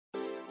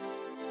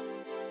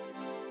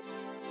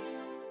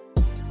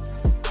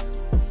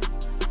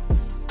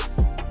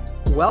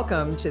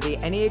Welcome to the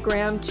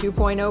Enneagram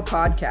 2.0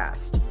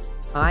 podcast.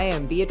 I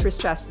am Beatrice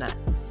Chestnut.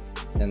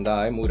 And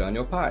I'm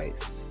Uranio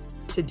Paes.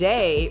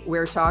 Today,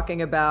 we're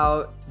talking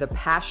about the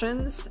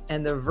passions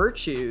and the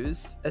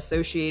virtues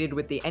associated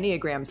with the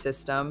Enneagram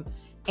system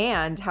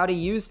and how to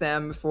use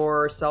them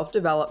for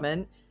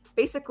self-development,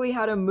 basically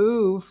how to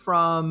move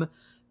from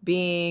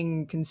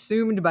being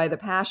consumed by the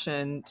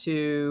passion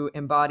to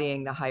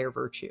embodying the higher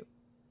virtue.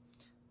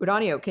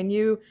 Uranio, can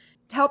you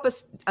help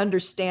us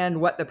understand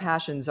what the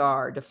passions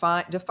are?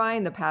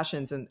 Define the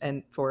passions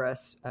and for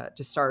us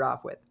to start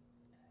off with.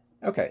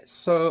 Okay,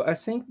 so I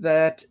think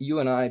that you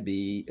and I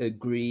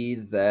agree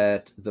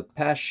that the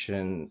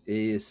passion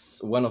is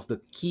one of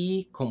the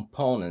key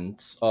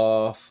components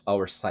of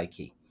our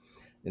psyche,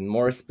 and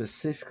more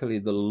specifically,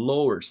 the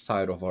lower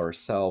side of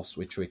ourselves,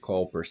 which we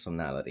call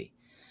personality.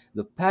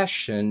 The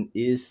passion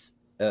is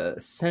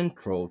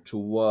central to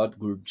what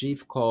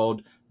Gurdjieff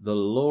called the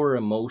lower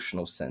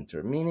emotional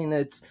center, meaning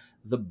it's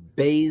the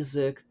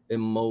basic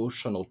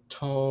emotional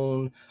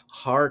tone,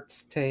 heart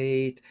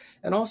state,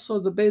 and also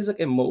the basic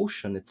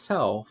emotion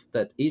itself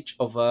that each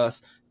of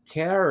us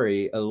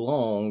carry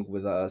along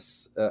with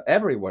us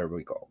everywhere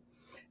we go.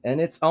 And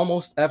it's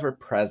almost ever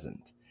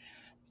present.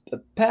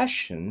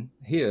 Passion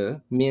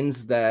here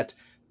means that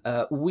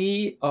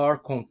we are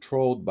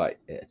controlled by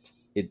it.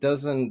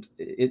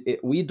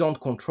 We don't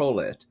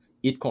control it.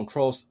 It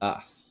controls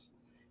us.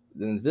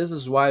 And this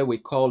is why we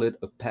call it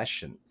a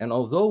passion. And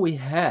although we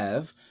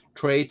have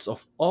traits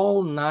of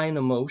all 9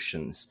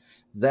 emotions,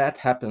 that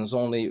happens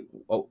only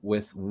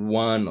with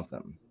one of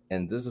them.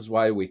 And this is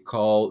why we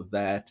call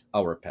that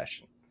our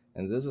passion.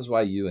 And this is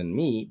why you and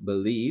me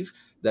believe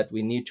that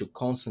we need to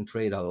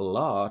concentrate a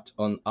lot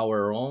on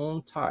our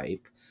own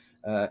type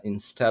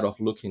instead of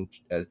looking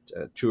at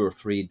 2 or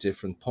 3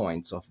 different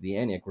points of the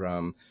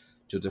Enneagram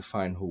to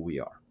define who we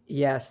are.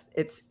 Yes,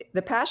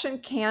 the passion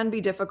can be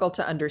difficult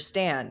to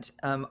understand.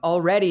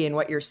 Already in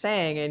what you're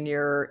saying in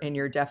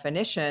your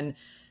definition,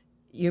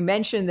 you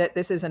mentioned that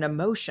this is an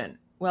emotion.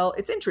 Well,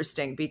 it's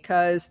interesting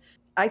because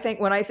I think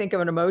when I think of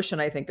an emotion,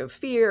 I think of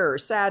fear or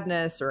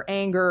sadness or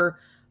anger,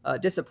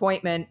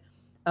 disappointment.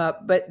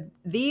 But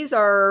these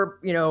are,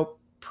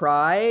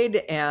 pride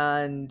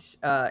and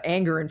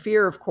anger and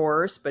fear, of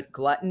course, but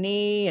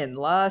gluttony and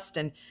lust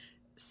and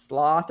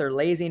sloth or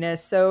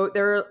laziness. So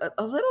they're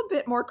a little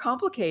bit more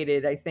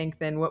complicated, I think,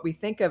 than what we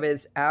think of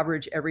as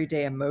average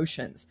everyday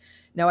emotions.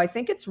 Now, I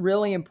think it's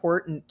really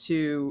important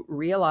to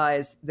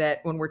realize that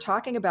when we're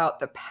talking about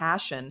the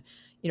passion,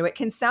 it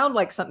can sound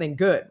like something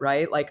good,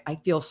 right? Like I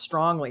feel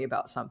strongly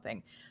about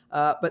something.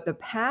 But the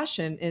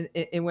passion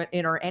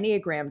in our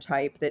Enneagram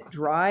type that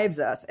drives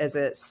us as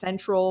a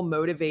central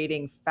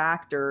motivating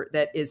factor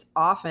that is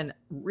often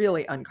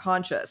really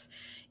unconscious,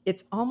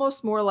 it's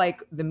almost more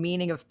like the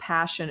meaning of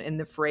passion in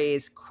the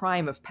phrase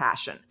crime of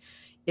passion.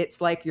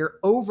 It's like you're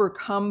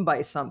overcome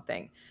by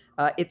something.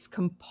 It's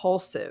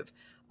compulsive.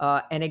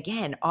 And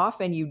again,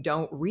 often you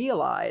don't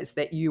realize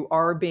that you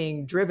are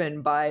being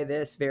driven by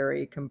this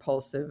very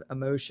compulsive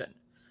emotion.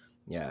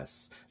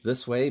 Yes,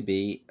 this way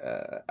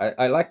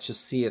I like to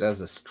see it as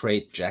a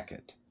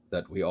straitjacket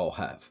that we all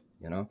have,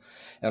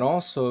 and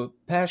also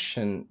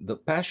the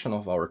passion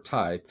of our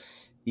type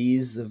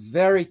is a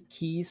very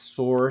key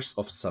source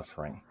of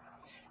suffering.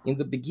 In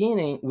the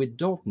beginning, we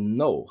don't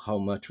know how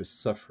much we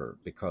suffer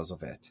because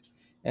of it.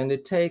 And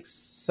it takes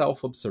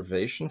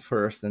self-observation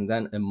first and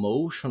then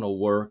emotional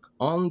work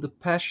on the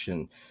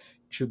passion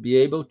to be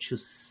able to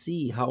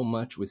see how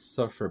much we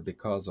suffer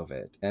because of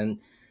it. And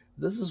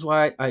this is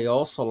why I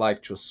also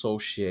like to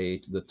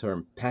associate the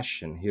term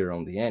passion here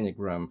on the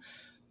Enneagram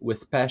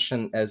with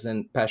passion as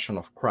in passion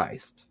of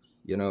Christ.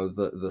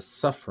 The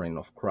suffering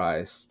of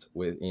Christ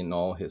in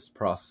all his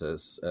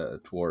process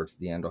towards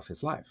the end of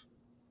his life.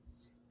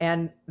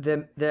 And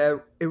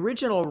the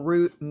original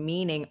root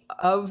meaning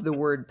of the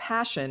word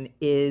passion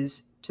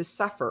is to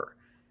suffer.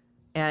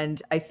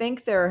 And I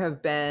think there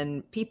have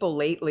been people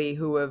lately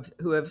who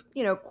have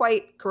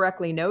quite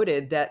correctly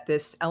noted that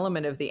this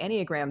element of the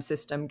Enneagram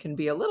system can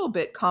be a little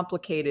bit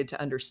complicated to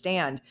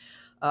understand.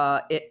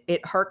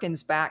 It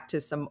harkens back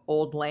to some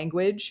old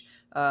language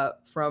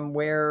from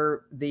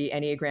where the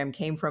Enneagram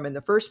came from in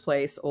the first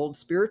place, old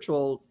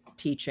spiritual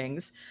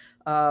teachings.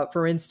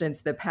 For instance,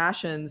 the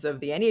passions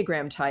of the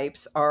Enneagram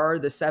types are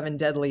the 7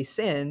 deadly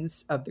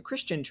sins of the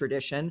Christian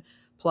tradition,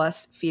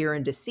 plus fear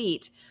and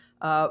deceit.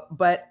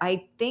 But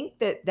I think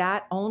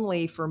that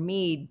only, for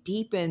me,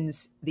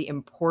 deepens the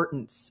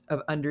importance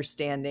of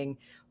understanding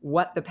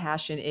what the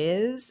passion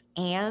is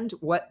and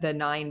what the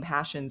 9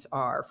 passions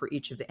are for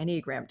each of the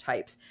Enneagram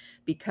types.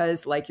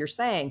 Because, like you're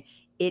saying,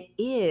 it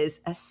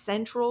is a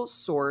central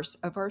source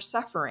of our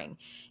suffering.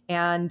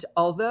 And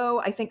although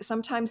I think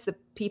sometimes the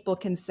people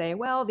can say,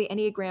 well, the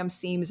Enneagram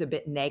seems a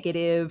bit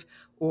negative,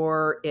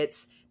 or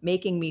it's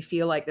making me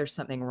feel like there's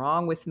something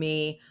wrong with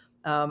me.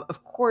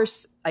 Of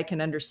course, I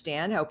can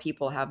understand how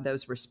people have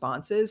those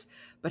responses,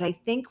 but I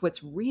think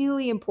what's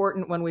really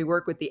important when we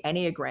work with the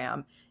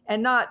Enneagram,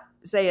 and not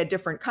say a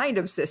different kind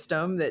of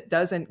system that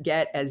doesn't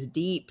get as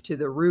deep to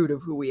the root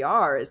of who we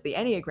are as the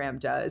Enneagram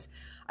does,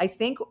 I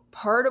think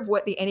part of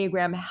what the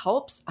Enneagram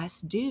helps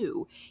us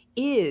do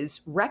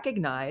is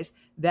recognize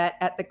that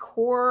at the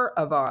core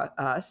of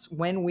us,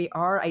 when we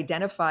are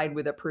identified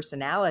with a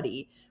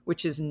personality,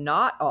 which is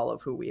not all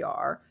of who we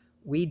are,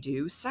 we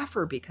do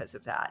suffer because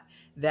of that.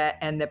 That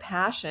and the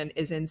passion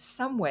is in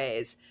some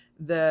ways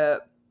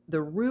the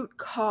root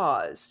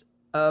cause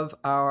of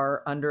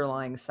our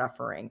underlying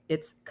suffering.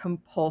 It's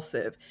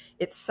compulsive.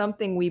 It's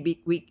something we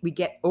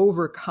get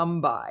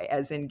overcome by,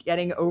 as in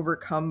getting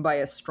overcome by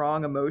a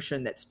strong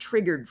emotion that's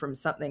triggered from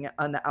something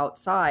on the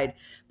outside,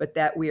 but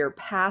that we are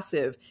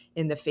passive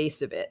in the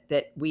face of it,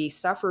 that we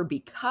suffer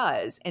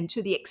because, and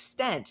to the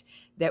extent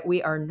that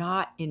we are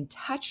not in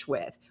touch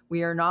with,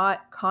 we are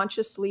not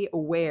consciously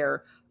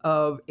aware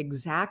of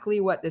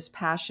exactly what this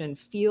passion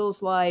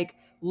feels like,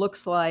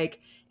 looks like,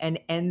 and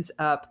ends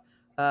up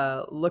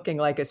looking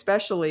like,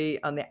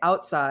 especially on the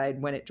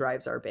outside when it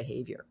drives our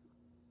behavior.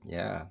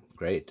 Yeah,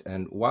 great.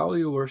 And while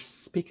you were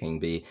speaking,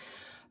 B,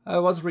 I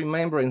was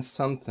remembering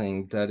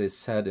something that is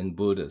said in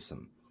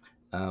Buddhism.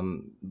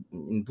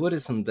 In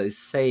Buddhism, they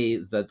say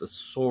that the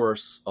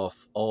source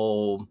of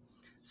all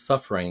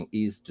suffering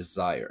is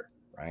desire,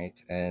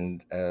 right?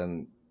 And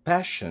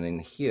passion in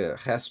here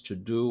has to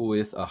do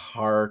with a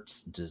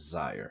heart's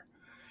desire.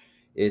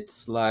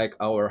 It's like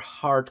our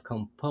heart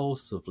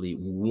compulsively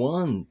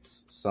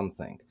wants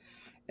something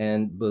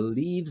and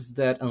believes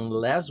that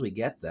unless we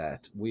get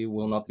that, we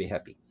will not be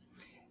happy.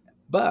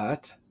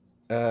 But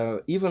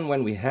even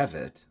when we have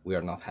it, we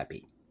are not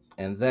happy.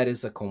 And that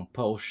is a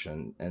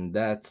compulsion, and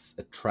that's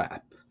a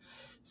trap.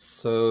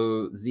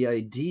 So the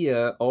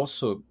idea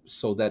also,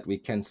 so that we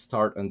can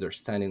start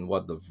understanding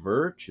what the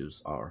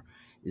virtues are,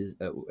 is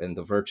and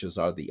the virtues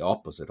are the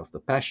opposite of the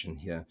passion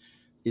here,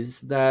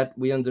 is that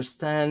we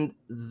understand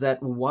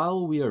that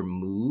while we are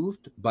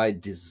moved by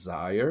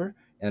desire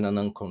and an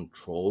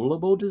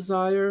uncontrollable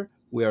desire,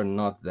 we are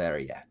not there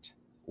yet.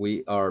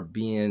 We are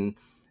being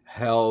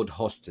held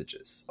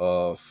hostages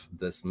of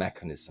this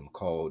mechanism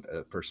called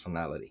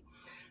personality.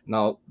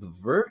 Now, the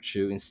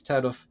virtue,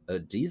 instead of a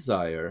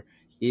desire,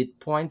 it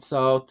points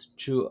out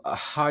to a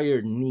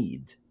higher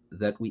need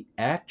that we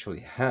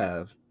actually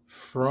have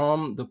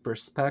from the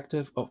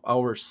perspective of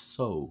our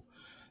soul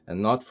and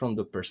not from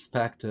the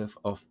perspective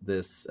of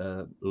this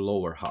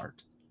lower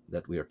heart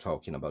that we are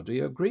talking about. Do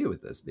you agree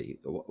with this, B?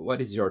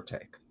 What is your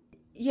take?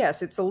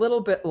 Yes, it's a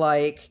little bit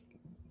like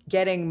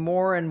getting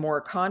more and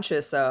more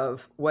conscious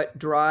of what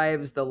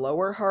drives the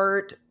lower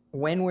heart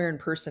when we're in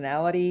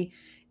personality,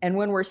 and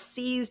when we're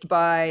seized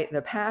by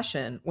the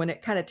passion, when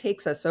it kind of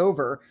takes us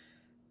over,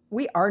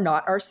 we are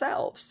not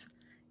ourselves.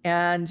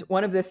 And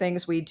one of the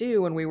things we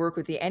do when we work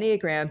with the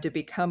Enneagram to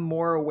become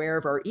more aware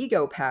of our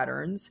ego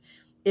patterns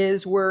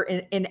is we're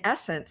in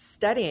essence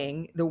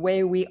studying the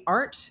way we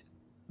aren't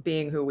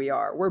being who we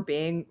are. We're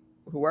being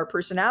who our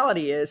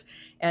personality is.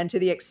 And to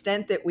the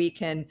extent that we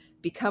can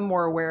become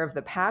more aware of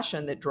the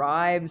passion that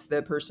drives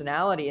the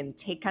personality and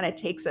kind of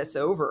takes us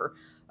over,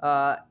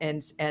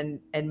 and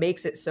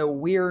makes it so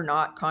we're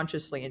not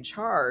consciously in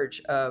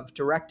charge of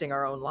directing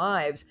our own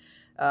lives,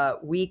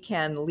 we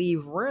can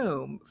leave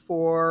room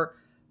for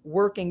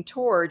working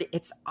toward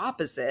its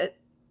opposite,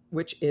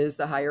 which is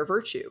the higher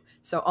virtue.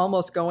 So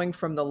almost going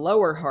from the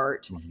lower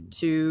heart Mhm.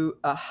 to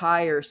a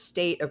higher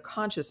state of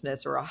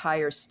consciousness or a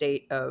higher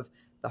state of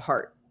the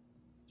heart.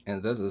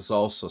 And this is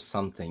also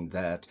something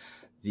that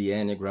the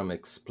Enneagram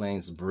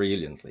explains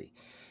brilliantly.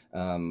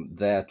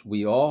 That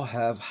we all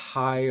have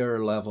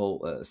higher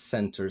level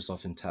centers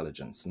of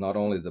intelligence, not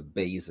only the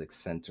basic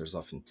centers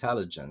of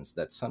intelligence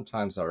that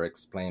sometimes are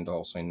explained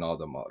also in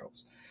other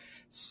models.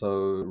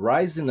 So,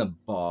 rising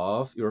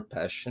above your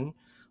passion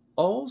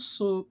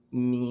also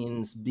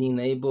means being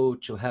able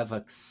to have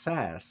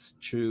access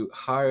to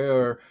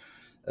higher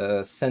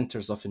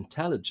centers of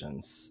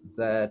intelligence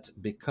that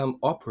become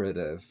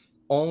operative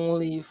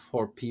only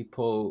for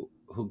people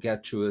who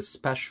get to a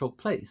special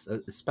place,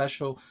 a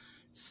special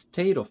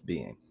state of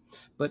being.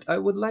 But I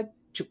would like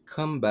to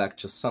come back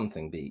to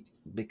something, B,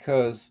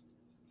 because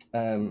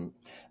um,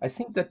 I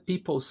think that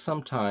people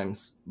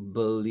sometimes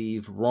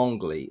believe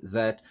wrongly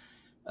that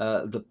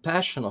the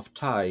passion of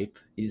type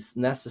is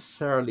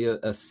necessarily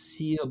a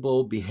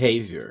seeable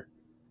behavior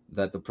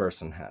that the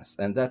person has,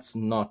 and that's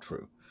not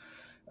true.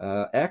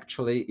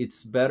 Actually,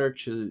 it's better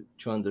to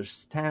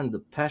understand the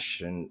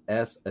passion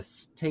as a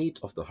state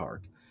of the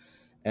heart.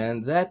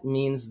 And that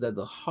means that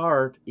the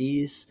heart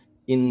is,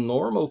 in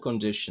normal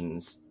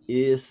conditions,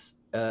 is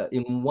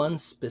in one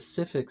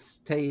specific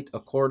state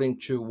according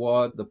to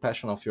what the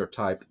passion of your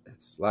type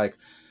is. Like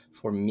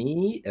for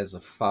me, as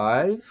a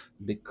five,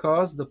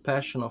 because the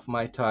passion of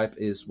my type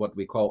is what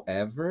we call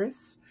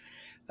avarice,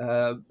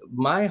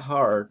 my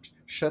heart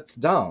shuts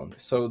down.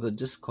 So the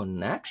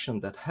disconnection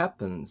that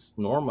happens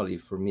normally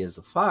for me as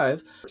a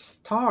five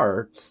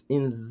starts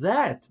in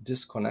that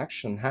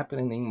disconnection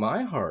happening in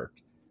my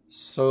heart.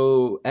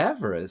 So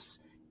avarice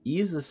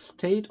is a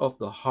state of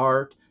the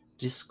heart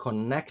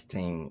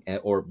disconnecting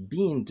or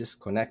being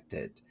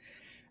disconnected.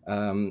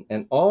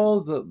 And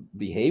all the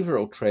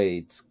behavioral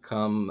traits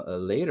come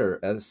later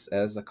as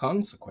a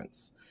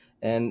consequence.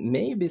 And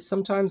maybe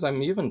sometimes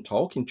I'm even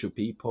talking to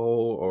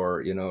people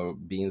or,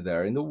 being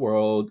there in the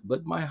world,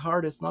 but my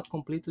heart is not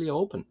completely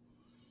open.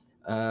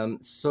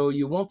 So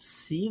you won't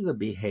see the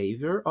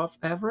behavior of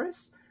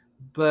avarice,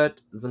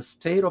 but the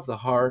state of the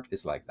heart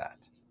is like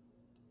that.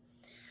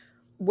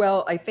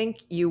 Well, I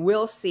think you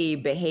will see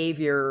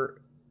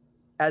behavior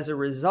as a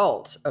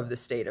result of the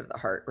state of the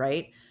heart,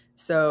 right?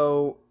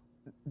 So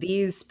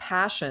these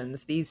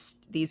passions,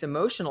 these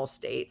emotional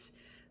states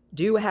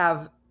do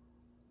have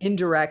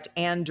indirect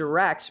and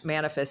direct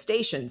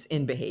manifestations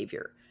in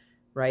behavior,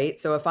 right?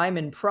 So if I'm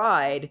in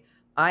pride,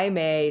 I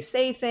may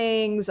say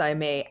things, I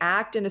may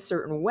act in a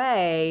certain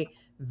way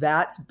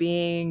that's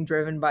being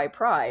driven by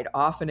pride,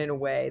 often in a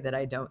way that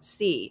I don't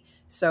see.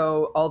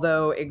 So,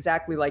 although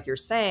exactly like you're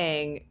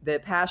saying, the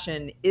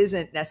passion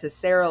isn't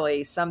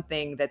necessarily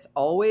something that's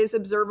always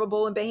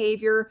observable in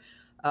behavior.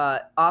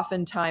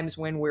 Oftentimes,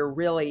 when we're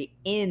really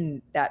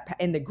in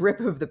the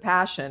grip of the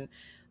passion,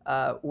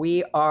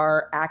 we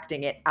are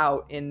acting it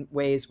out in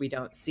ways we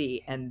don't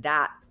see, and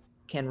that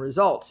can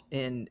result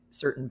in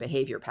certain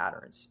behavior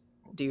patterns.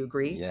 Do you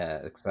agree? Yeah,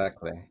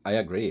 exactly. I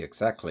agree,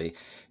 exactly.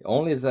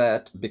 Only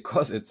that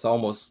because it's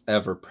almost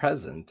ever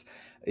present,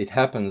 it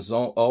happens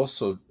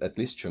also, at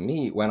least to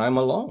me, when I'm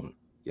alone.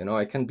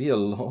 I can be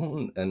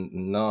alone and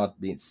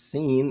not be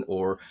seen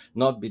or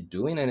not be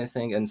doing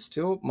anything, and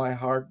still my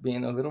heart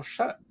being a little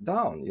shut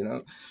down.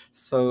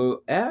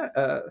 So,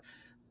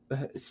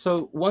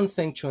 so one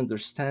thing to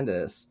understand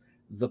is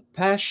the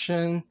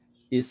passion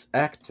is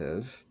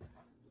active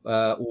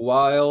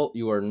while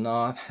you are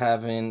not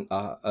having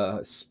a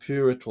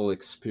spiritual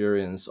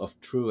experience of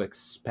true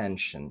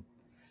expansion,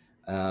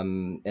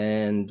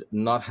 and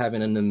not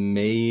having an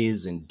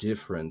amazing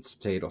different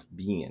state of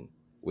being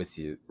with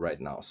you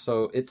right now.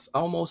 So it's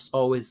almost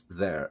always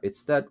there.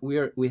 It's that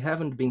we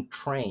haven't been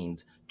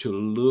trained to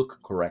look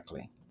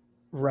correctly.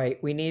 Right.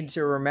 We need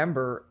to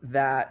remember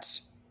that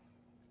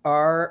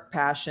our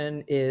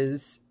passion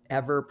is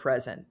ever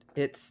present.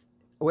 It's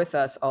with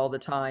us all the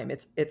time.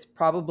 It's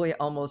probably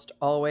almost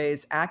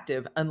always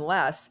active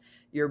unless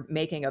you're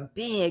making a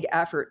big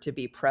effort to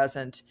be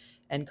present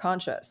and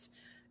conscious.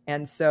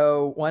 And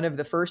so one of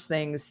the first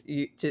things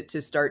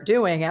to start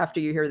doing after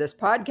you hear this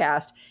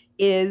podcast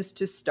is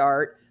to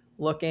start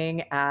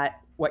looking at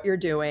what you're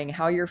doing,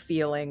 how you're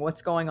feeling,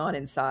 what's going on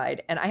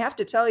inside. And I have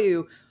to tell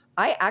you,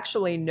 I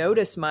actually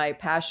notice my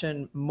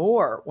passion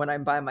more when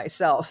I'm by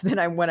myself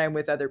than when I'm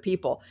with other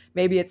people.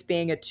 Maybe it's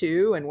being a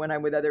two, and when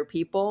I'm with other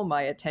people,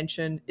 my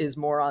attention is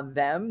more on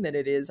them than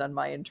it is on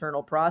my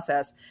internal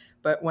process.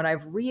 But when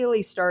I've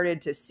really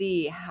started to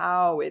see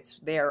how it's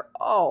there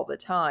all the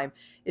time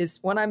is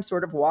when I'm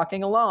sort of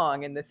walking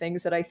along and the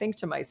things that I think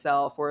to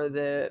myself, or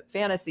the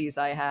fantasies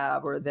I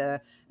have, or the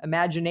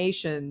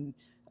imagination,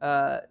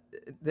 uh,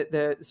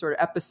 the sort of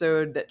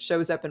episode that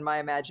shows up in my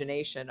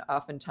imagination.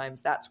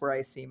 Oftentimes that's where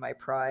I see my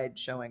pride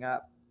showing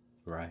up.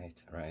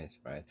 Right, right,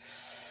 right.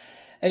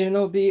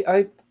 And B,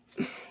 I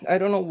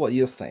don't know what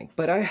you think,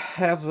 but I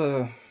have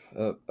a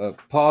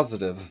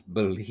positive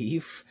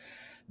belief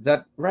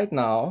that right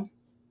now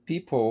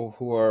people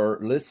who are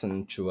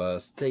listening to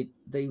us,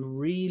 they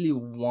really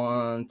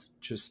want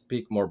to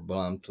speak more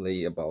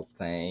bluntly about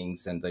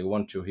things, and they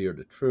want to hear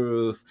the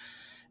truth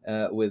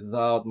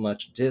without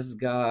much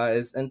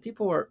disguise, and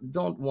people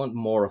don't want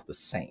more of the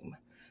same.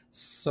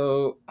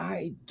 So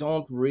I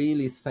don't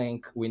really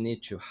think we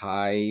need to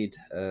hide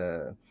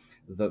the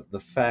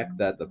fact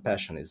that the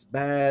passion is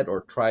bad,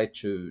 or try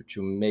to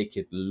make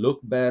it look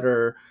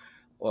better,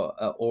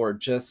 or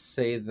just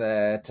say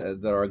that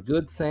there are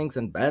good things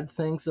and bad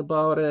things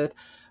about it.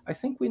 I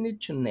think we need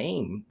to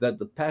name that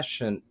the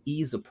passion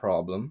is a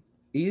problem,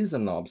 is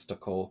an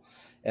obstacle,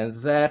 and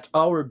that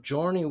our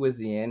journey with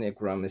the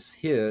Enneagram is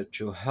here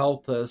to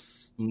help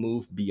us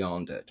move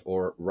beyond it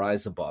or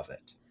rise above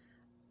it.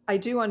 I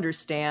do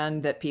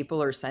understand that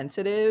people are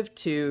sensitive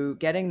to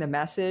getting the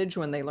message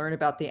when they learn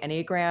about the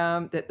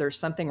Enneagram that there's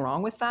something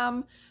wrong with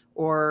them,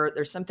 or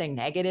there's something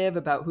negative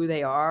about who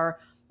they are.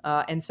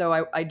 And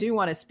so I do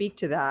want to speak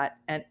to that.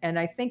 And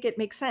I think it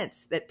makes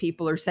sense that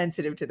people are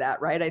sensitive to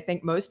that, right? I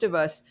think most of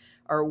us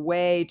are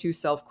way too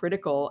self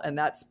critical, and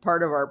that's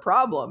part of our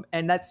problem.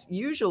 And that's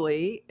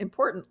usually,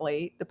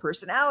 importantly, the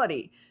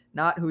personality,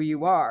 not who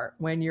you are.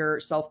 When you're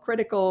self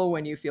critical,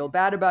 when you feel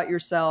bad about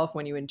yourself,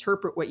 when you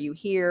interpret what you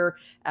hear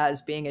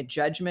as being a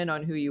judgment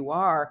on who you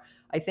are,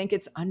 I think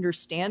it's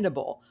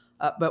understandable.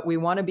 But we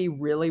want to be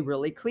really,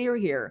 really clear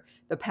here.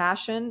 The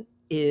passion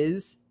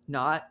is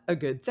not a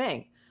good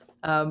thing.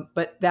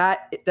 But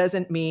that it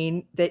doesn't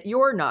mean that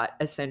you're not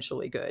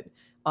essentially good.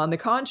 On the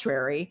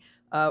contrary,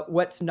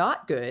 what's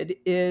not good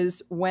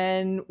is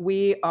when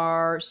we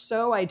are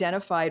so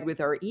identified with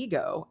our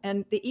ego,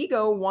 and the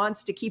ego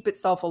wants to keep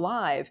itself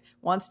alive,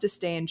 wants to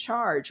stay in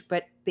charge,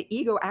 but the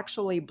ego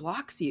actually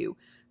blocks you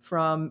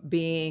from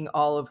being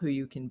all of who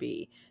you can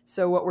be.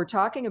 So, what we're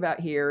talking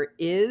about here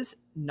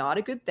is not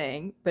a good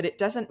thing, but it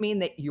doesn't mean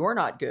that you're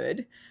not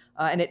good.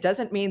 And it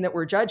doesn't mean that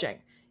we're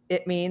judging.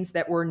 It means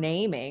that we're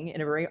naming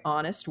in a very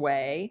honest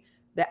way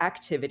the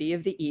activity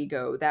of the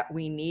ego that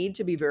we need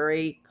to be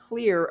very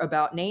clear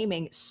about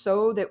naming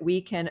so that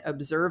we can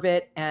observe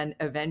it and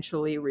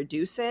eventually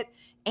reduce it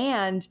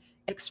and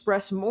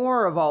express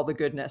more of all the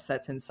goodness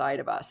that's inside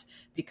of us,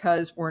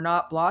 because we're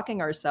not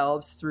blocking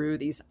ourselves through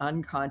these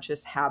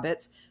unconscious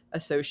habits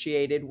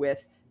associated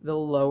with the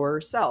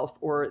lower self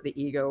or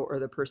the ego or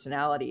the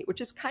personality,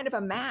 which is kind of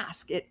a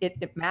mask.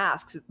 It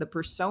masks the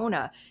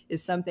persona,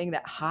 is something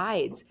that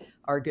hides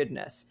our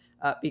goodness,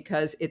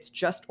 because it's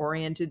just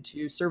oriented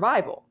to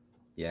survival.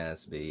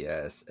 Yes, B,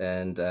 yes.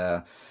 And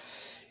I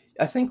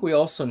think we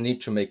also need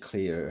to make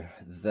clear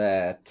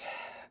that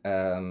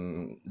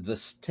the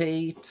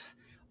state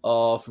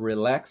of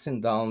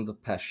relaxing down the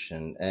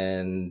passion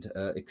and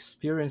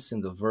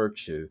experiencing the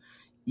virtue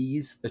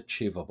is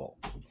achievable.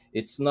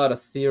 It's not a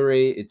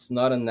theory, it's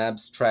not an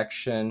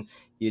abstraction,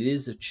 it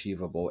is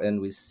achievable. And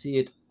we see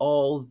it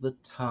all the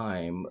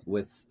time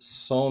with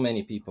so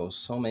many people,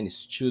 so many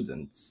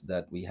students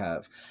that we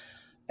have.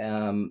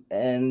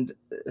 And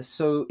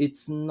so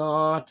it's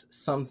not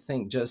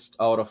something just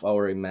out of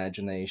our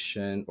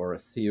imagination or a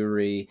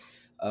theory.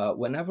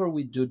 Whenever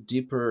we do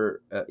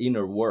deeper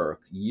inner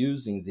work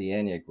using the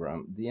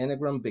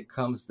Enneagram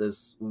becomes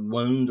this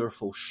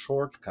wonderful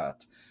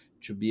shortcut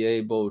to be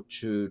able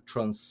to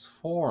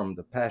transform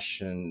the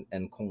passion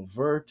and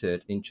convert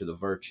it into the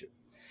virtue.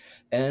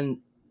 And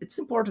it's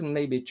important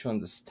maybe to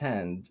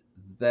understand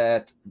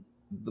that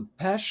the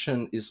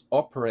passion is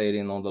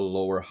operating on the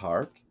lower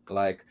heart,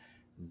 like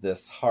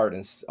this heart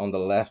is on the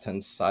left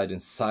hand side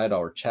inside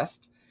our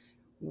chest,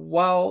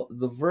 while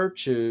the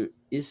virtue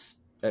is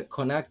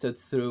connected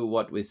through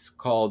what we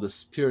call the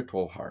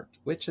spiritual heart,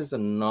 which is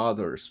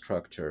another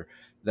structure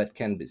that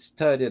can be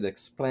studied,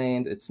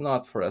 explained. It's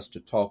not for us to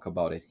talk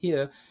about it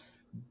here,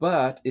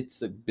 but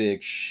it's a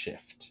big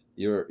shift.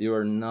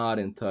 You're not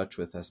in touch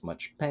with as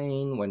much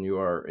pain when you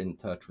are in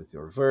touch with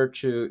your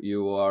virtue.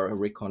 You are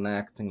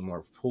reconnecting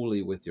more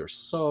fully with your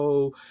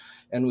soul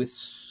and with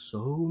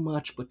so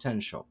much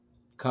potential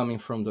coming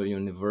from the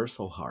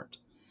universal heart.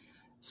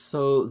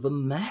 So the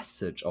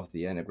message of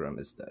the Enneagram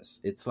is this.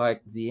 It's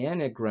like the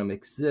Enneagram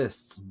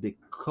exists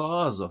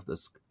because of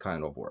this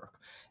kind of work.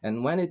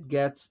 And when it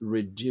gets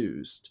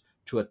reduced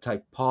to a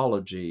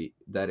typology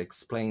that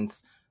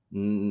explains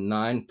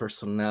 9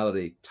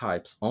 personality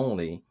types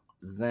only,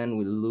 then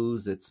we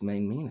lose its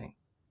main meaning.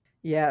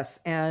 Yes,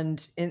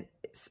 and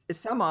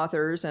some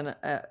authors and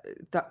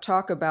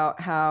talk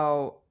about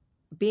how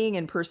being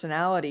in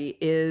personality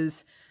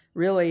is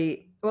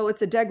really, well,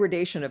 it's a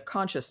degradation of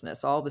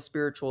consciousness. All the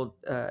spiritual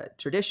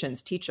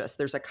traditions teach us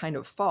there's a kind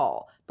of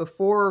fall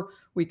before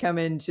we come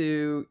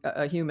into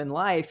a human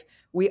life.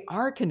 We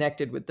are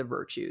connected with the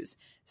virtues,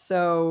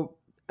 so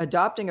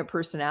adopting a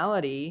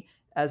personality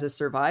as a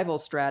survival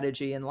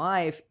strategy in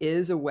life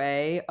is a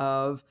way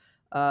of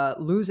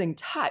losing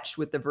touch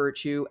with the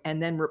virtue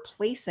and then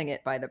replacing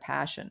it by the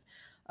passion.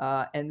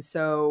 And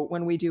so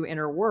when we do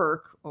inner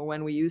work, or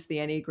when we use the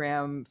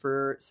Enneagram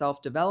for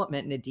self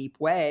development in a deep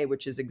way,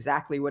 which is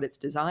exactly what it's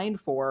designed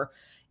for,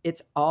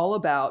 it's all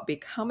about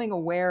becoming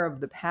aware of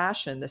the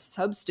passion, the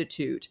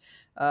substitute,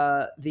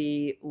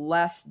 the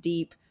less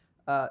deep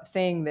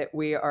thing that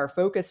we are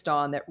focused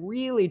on that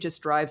really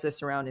just drives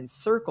us around in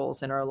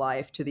circles in our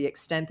life to the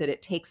extent that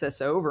it takes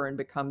us over and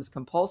becomes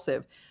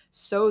compulsive,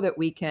 so that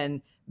we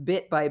can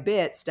bit by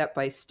bit, step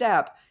by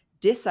step,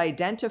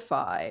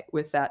 disidentify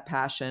with that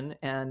passion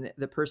and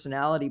the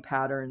personality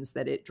patterns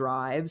that it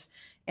drives,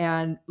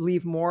 and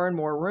leave more and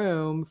more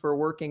room for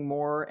working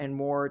more and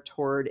more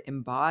toward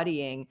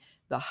embodying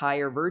the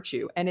higher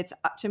virtue. And it's,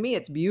 to me,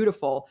 it's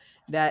beautiful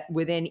that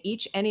within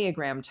each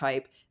Enneagram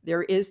type,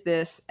 there is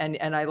this, and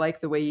I like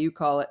the way you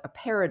call it, a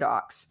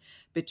paradox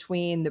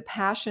between the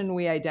passion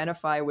we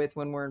identify with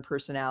when we're in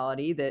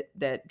personality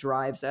that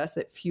drives us,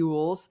 that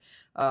fuels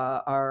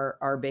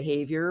our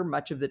behavior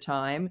much of the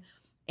time,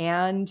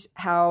 and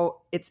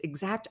how its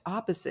exact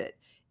opposite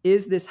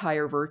is this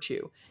higher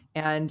virtue.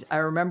 And I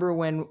remember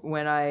when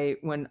I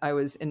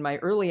was in my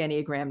early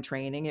Enneagram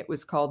training, it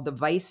was called the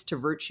vice to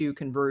virtue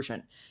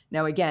conversion.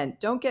 Now, again,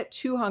 don't get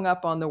too hung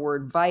up on the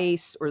word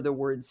vice or the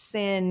word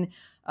sin.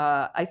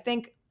 I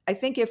think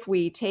if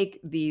we take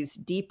these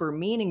deeper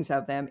meanings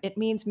of them, it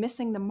means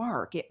missing the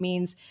mark. It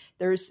means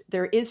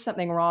there is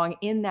something wrong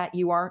in that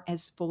you aren't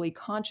as fully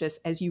conscious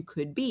as you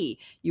could be.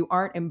 You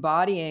aren't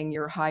embodying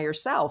your higher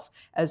self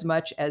as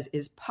much as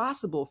is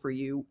possible for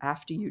you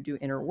after you do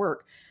inner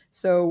work.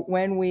 So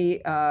when we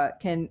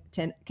can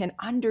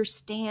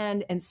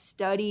understand and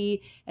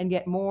study and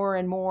get more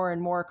and more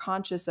and more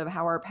conscious of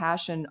how our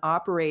passion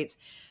operates,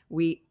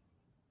 we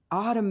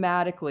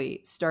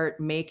automatically start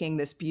making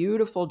this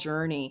beautiful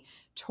journey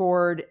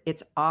toward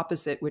its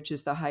opposite, which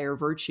is the higher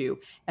virtue.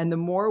 And the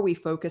more we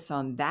focus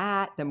on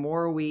that, the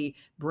more we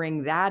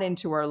bring that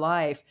into our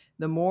life,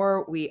 the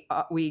more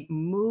we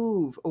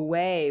move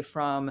away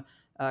from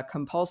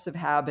compulsive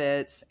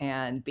habits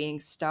and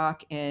being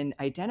stuck in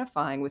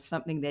identifying with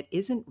something that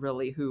isn't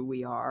really who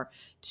we are,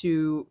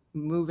 to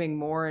moving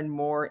more and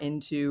more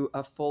into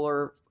a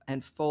fuller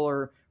and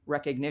fuller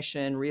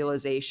recognition,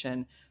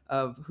 realization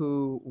of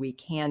who we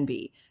can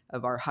be,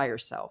 of our higher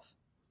self.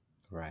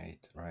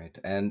 Right, right.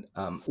 And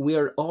we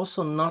are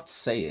also not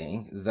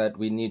saying that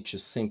we need to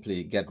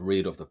simply get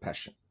rid of the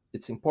passion.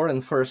 It's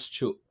important first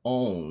to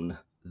own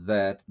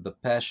that the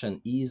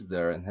passion is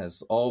there and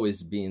has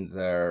always been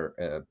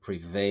there,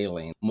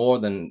 prevailing more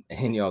than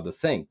any other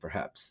thing,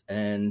 perhaps.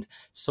 And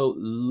so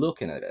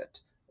looking at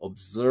it,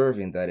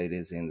 observing that it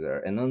is in there,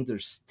 and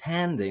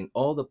understanding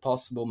all the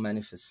possible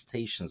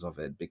manifestations of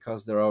it,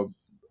 because there are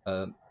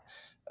uh,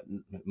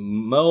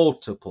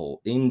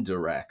 multiple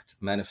indirect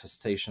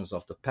manifestations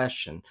of the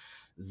passion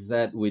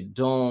that we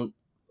don't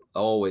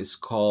always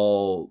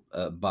call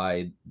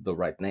by the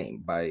right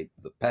name, by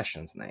the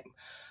passion's name.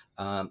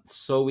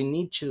 So we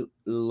need to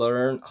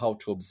learn how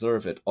to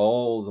observe it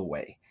all the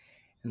way.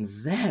 And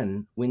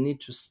then we need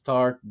to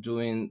start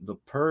doing the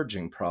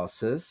purging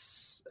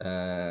process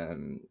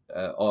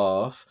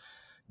of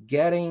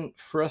getting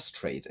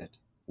frustrated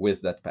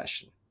with that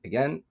passion.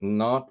 Again,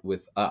 not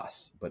with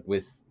us, but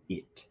with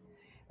it.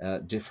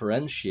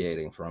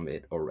 Differentiating from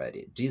it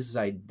already,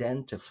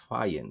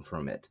 disidentifying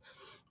from it.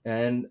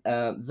 And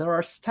there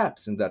are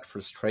steps in that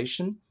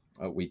frustration.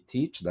 We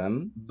teach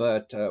them,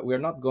 but we're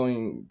not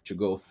going to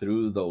go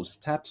through those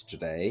steps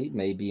today,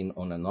 maybe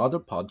on another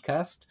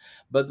podcast.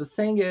 But the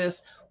thing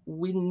is,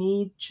 we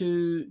need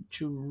to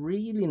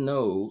really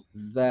know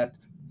that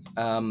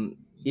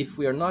if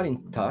we are not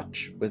in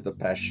touch with the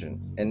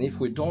passion, and if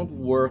we don't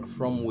work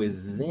from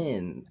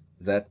within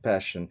that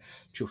passion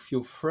to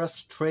feel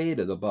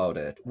frustrated about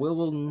it, we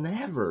will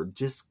never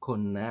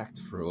disconnect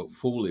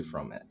fully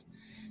from it.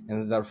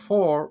 And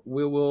therefore,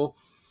 we will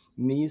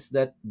miss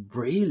that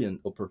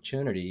brilliant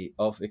opportunity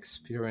of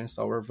experience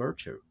our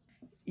virtue.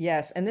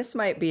 Yes, and this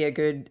might be a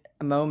good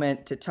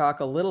moment to talk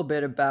a little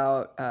bit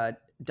about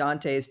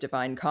Dante's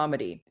Divine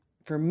Comedy.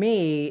 For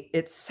me,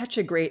 it's such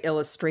a great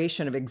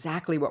illustration of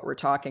exactly what we're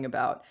talking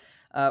about.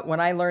 When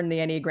I learned the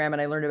Enneagram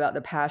and I learned about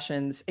the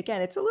passions,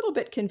 again, it's a little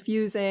bit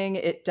confusing.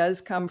 It does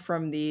come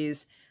from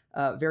these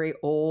very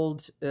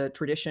old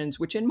traditions,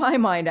 which in my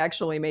mind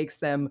actually makes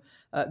them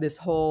the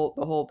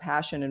whole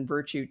passion and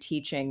virtue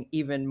teaching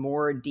even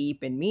more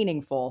deep and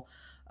meaningful.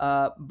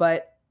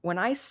 But when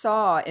I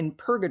saw in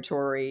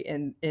Purgatory,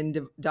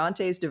 in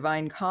Dante's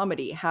Divine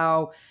Comedy,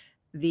 how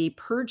the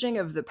purging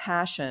of the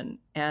passion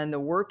and the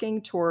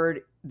working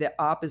toward the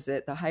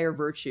opposite, the higher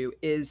virtue,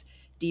 is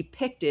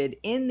depicted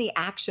in the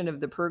action of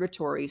the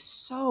purgatory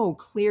so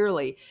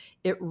clearly,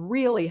 it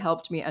really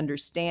helped me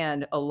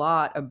understand a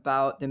lot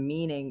about the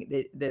meaning,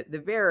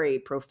 the very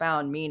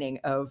profound meaning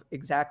of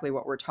exactly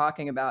what we're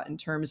talking about in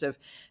terms of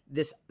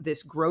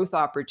this growth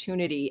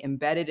opportunity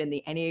embedded in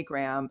the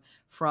Enneagram,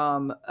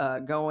 from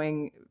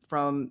going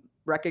from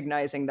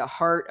recognizing the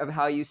heart of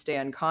how you stay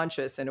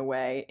unconscious in a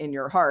way in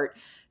your heart,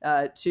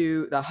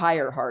 to the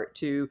higher heart,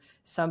 to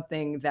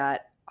something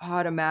that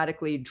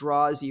automatically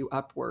draws you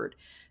upward.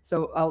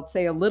 So I'll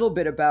say a little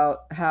bit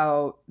about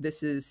how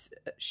this is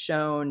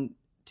shown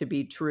to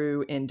be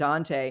true in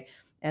Dante.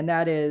 And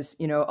that is,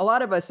 a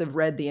lot of us have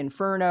read the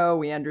Inferno.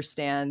 We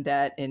understand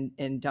that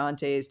in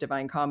Dante's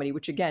Divine Comedy,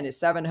 which again is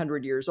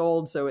 700 years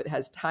old, so it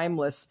has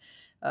timeless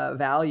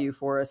value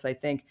for us, I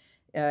think.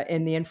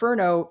 In the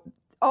Inferno,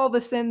 all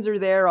the sins are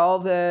there, all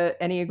the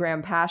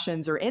Enneagram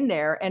passions are in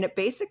there. And it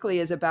basically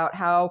is about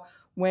how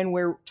when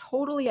we're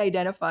totally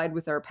identified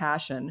with our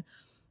passion,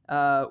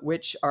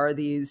 which are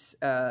these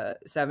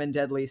 7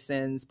 deadly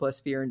sins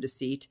plus fear and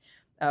deceit,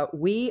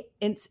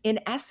 in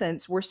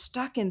essence, we're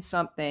stuck in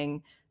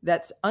something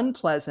that's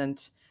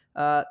unpleasant,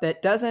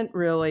 that doesn't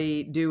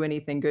really do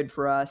anything good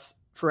for us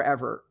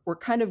forever. We're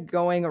kind of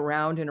going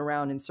around and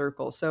around in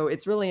circles. So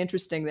it's really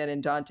interesting that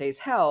in Dante's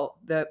Hell,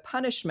 the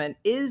punishment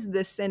is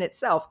the sin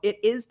itself. It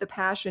is the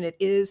passion. It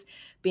is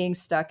being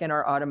stuck in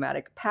our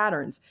automatic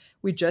patterns.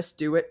 We just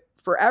do it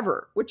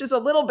forever, which is a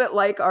little bit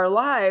like our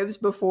lives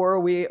before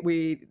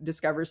we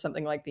discover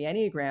something like the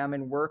Enneagram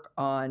and work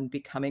on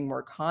becoming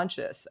more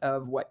conscious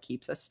of what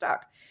keeps us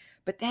stuck.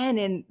 But then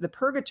in the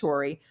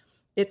purgatory,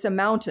 it's a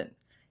mountain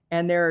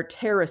and there are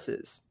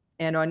terraces.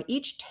 And on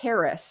each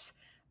terrace,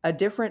 a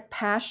different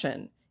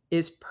passion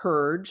is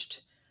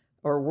purged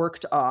or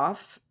worked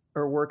off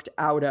or worked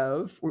out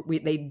of.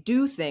 They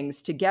do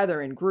things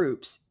together in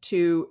groups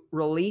to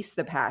release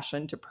the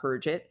passion, to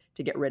purge it,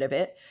 to get rid of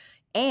it.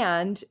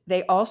 And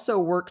they also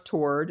work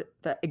toward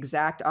the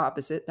exact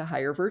opposite, the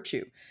higher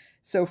virtue.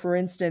 So for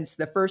instance,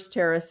 the first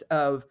terrace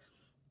of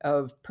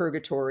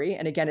purgatory,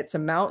 and again, it's a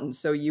mountain,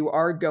 so you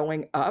are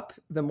going up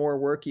the more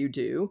work you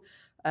do.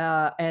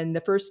 And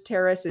the first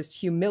terrace is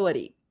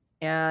humility.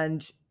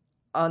 And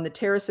on the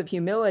terrace of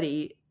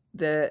humility,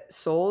 the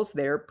souls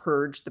there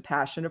purge the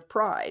passion of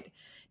pride.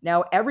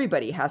 Now,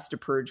 everybody has to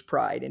purge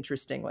pride,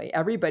 interestingly.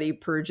 Everybody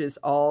purges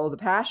all the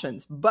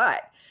passions,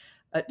 but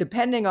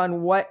depending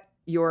on what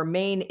your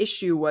main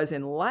issue was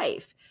in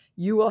life,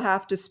 you will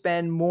have to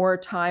spend more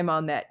time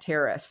on that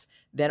terrace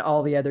than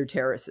all the other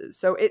terraces.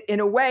 So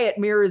in a way, it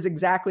mirrors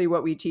exactly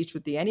what we teach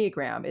with the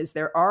Enneagram is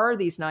there are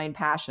these 9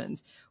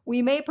 passions.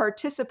 We may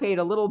participate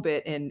a little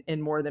bit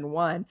in more than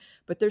one,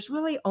 but there's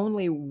really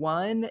only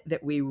one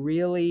that we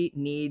really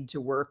need to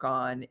work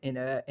on in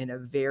a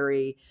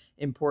very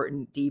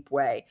important, deep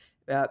way,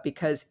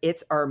 because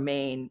it's our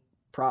main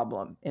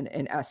problem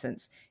in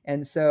essence.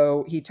 And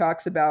so he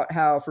talks about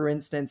how, for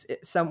instance,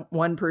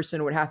 one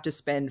person would have to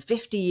spend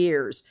 50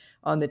 years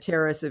on the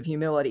terrace of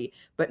humility,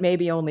 but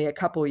maybe only a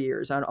couple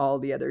years on all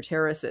the other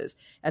terraces.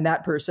 And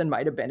that person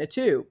might have been a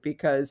 2,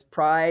 because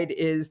pride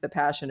is the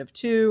passion of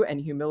 2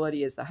 and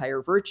humility is the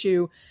higher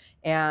virtue.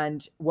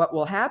 And what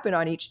will happen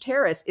on each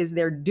terrace is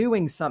they're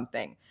doing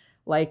something.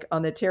 Like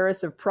on the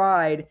terrace of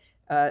pride,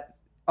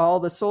 all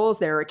the souls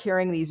there are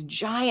carrying these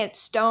giant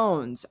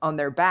stones on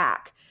their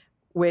back,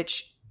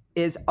 which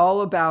is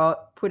all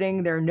about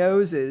putting their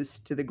noses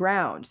to the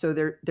ground. So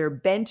they're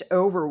bent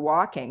over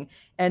walking,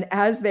 and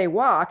as they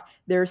walk,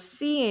 they're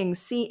seeing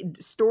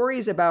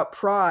stories about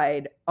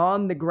pride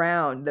on the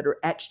ground that are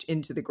etched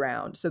into the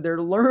ground. So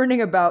they're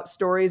learning about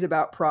stories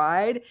about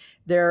pride.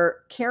 They're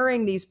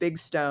carrying these big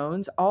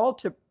stones, all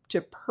to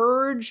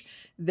purge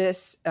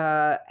this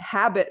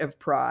habit of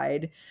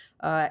pride,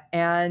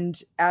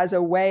 and as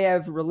a way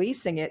of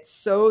releasing it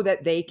so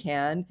that they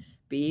can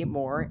be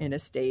more in a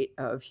state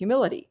of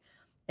humility.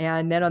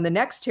 And then on the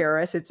next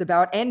terrace, it's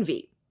about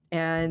envy.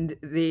 And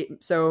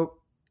so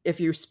if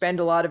you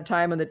spend a lot of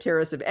time on the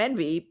terrace of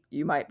envy,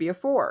 you might be a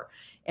 4.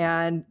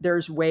 And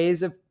there's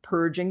ways of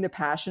purging the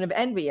passion of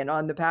envy. And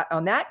on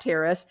that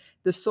terrace,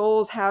 the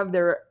souls have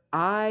their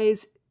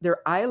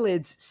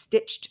eyelids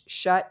stitched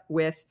shut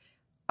with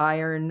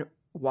iron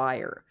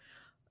wire,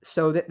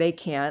 so that they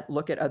can't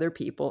look at other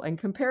people and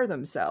compare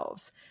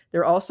themselves.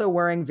 They're also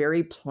wearing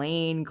very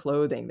plain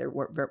clothing. They're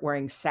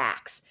wearing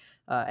sacks,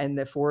 and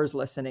the 4s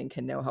listening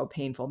can know how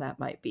painful that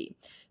might be.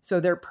 So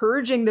they're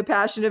purging the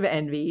passion of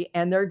envy,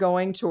 and they're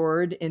going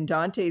toward, in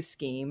Dante's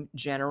scheme,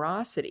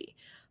 generosity.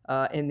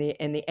 In the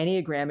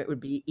Enneagram, it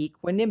would be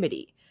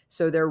equanimity.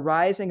 So they're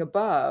rising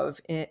above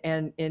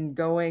and in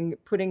going,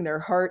 putting their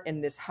heart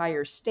in this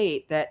higher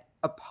state that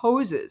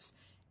opposes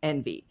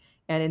envy.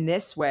 And in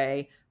this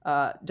way,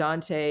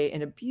 Dante,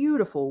 in a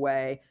beautiful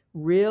way,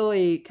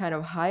 really kind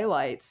of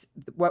highlights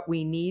what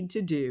we need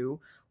to do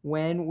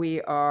when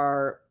we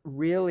are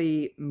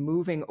really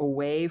moving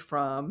away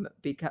from,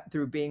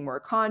 through being more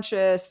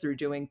conscious, through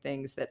doing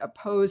things that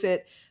oppose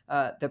it,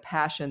 the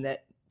passion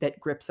that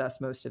grips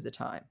us most of the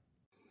time.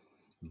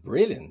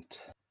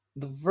 Brilliant.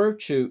 The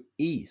virtue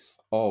is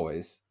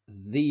always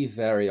the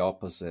very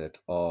opposite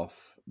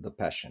of the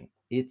passion.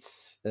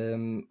 It's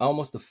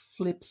almost the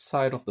flip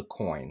side of the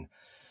coin.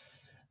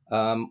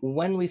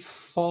 When we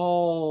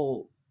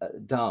fall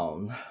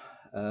down,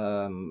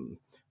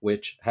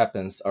 which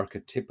happens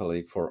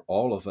archetypally for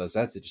all of us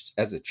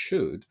as it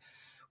should,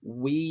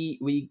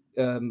 we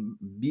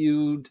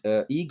build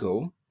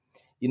ego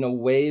in a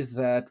way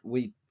that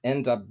we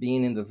end up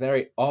being in the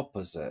very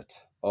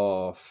opposite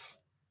of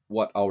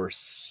what our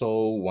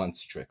soul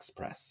wants to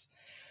express.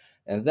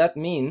 And that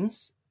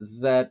means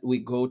that we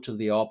go to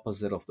the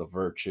opposite of the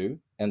virtue,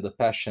 and the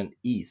passion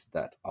is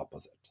that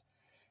opposite.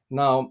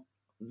 Now,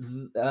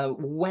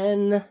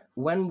 when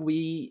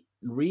we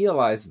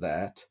realize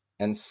that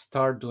and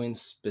start doing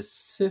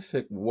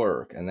specific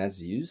work, and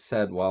as you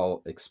said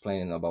while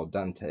explaining about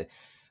Dante,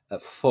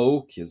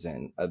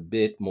 focusing a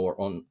bit more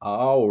on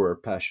our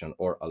passion,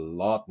 or a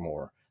lot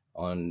more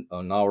on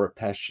our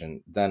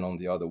passion than on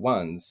the other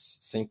ones,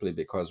 simply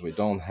because we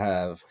don't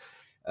have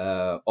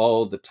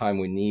all the time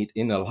we need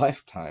in a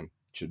lifetime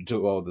to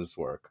do all this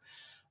work,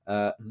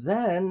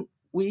 then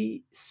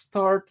we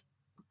start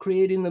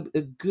creating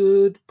a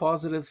good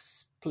positive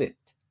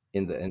split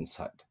in the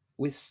inside.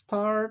 We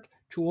start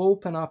to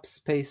open up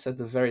space, at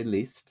the very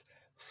least,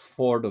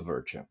 for the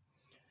virtue.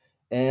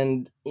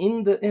 And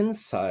in the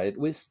inside,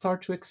 we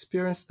start to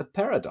experience a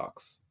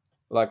paradox.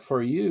 Like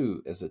for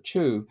you as a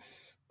Jew,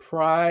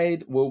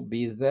 pride will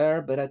be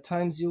there, but at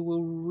times you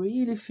will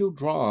really feel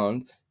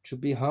drawn to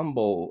be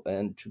humble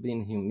and to be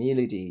in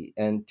humility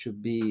and to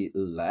be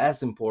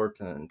less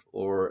important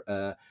or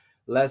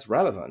less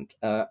relevant.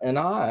 And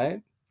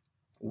I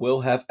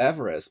will have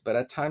avarice, but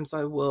at times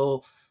I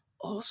will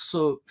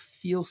also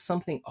feel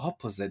something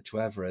opposite to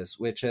avarice,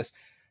 which is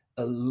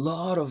a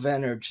lot of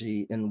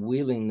energy and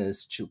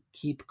willingness to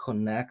keep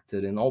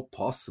connected in all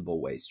possible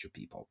ways to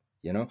people,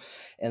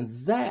 and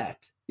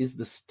that is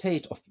the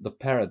state of the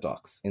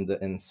paradox in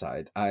the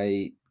inside.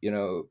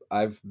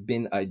 I've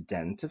been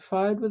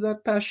identified with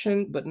that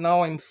passion, but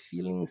now I'm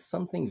feeling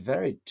something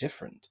very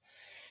different.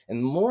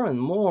 And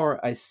more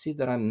I see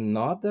that I'm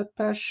not that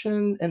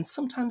passion, and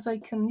sometimes I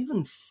can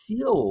even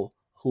feel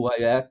who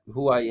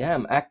I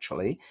am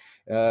actually,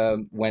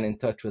 when in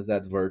touch with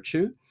that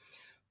virtue,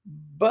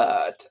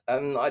 but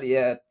I'm not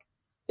yet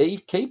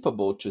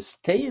capable to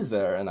stay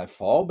there, and I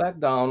fall back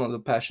down on the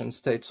passion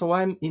state. So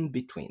I'm in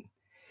between,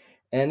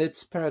 and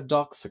it's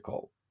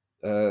paradoxical.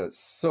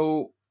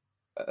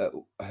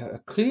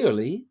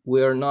 Clearly,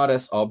 we are not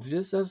as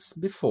obvious as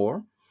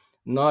before,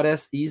 not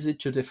as easy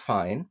to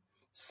define,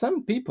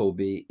 Some people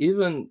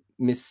even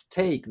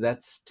mistake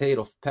that state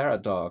of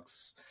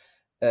paradox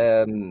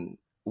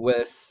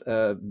with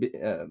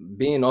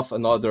being of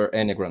another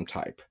Enneagram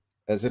type,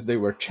 as if they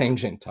were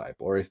changing type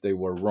or if they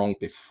were wrong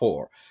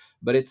before.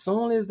 But it's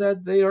only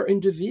that they are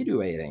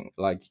individuating,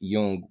 like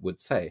Jung would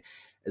say.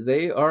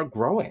 They are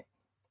growing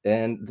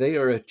and they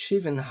are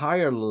achieving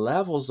higher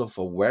levels of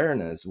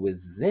awareness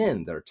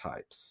within their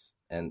types.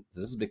 And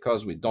this is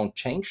because we don't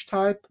change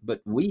type,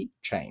 but we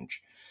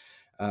change.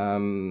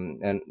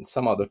 And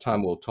some other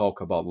time we'll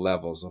talk about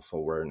levels of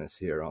awareness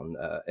here on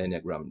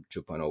Enneagram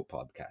 2.0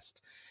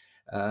 podcast.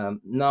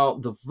 Now,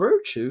 the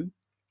virtue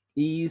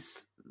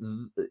is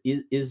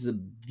a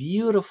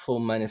beautiful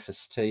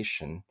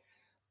manifestation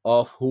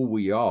of who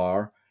we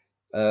are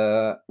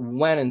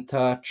when in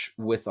touch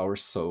with our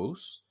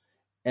souls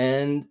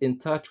and in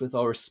touch with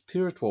our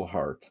spiritual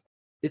heart.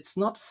 It's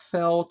not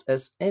felt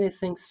as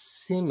anything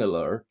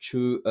similar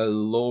to a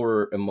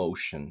lower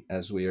emotion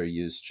as we are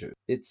used to.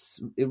 It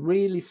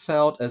really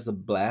felt as a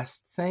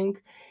blessed thing.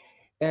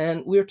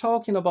 And we're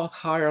talking about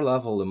higher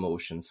level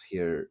emotions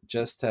here,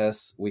 just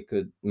as we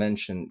could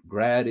mention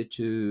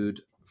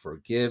gratitude,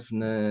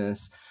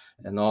 forgiveness,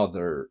 and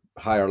other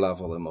higher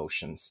level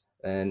emotions,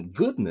 and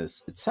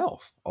goodness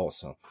itself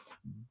also.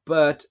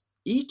 But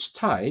each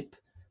type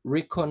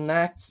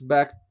reconnects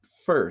back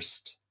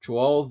first to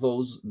all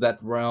those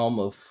that realm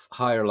of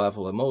higher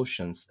level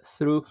emotions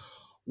through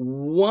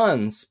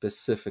one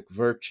specific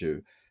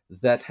virtue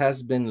that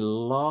has been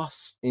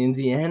lost in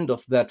the end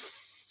of that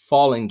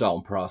falling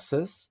down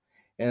process,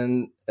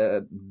 and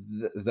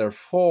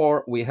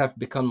therefore we have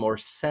become more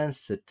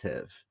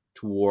sensitive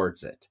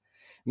towards it,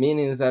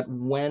 meaning that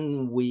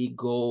when we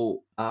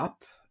go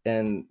up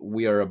and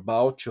we are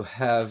about to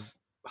have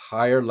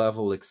higher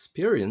level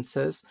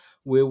experiences,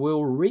 we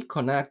will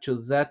reconnect to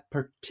that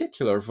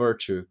particular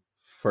virtue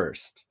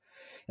first.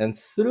 And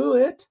through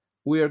it,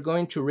 we are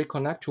going to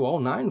reconnect to all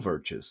 9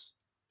 virtues,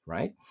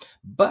 right?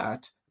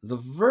 But the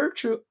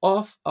virtue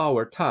of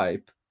our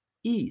type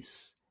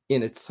is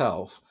in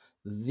itself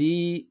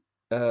the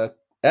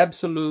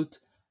absolute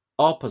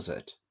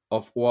opposite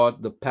of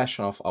what the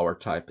passion of our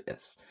type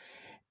is.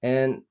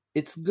 And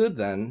it's good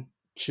then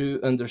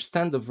to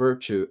understand the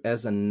virtue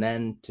as an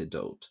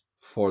antidote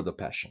for the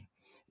passion.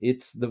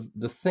 It's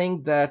the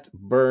thing that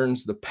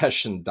burns the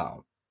passion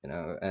down,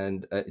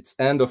 and it's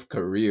end of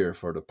career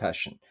for the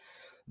passion.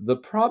 The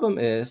problem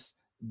is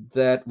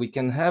that we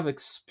can have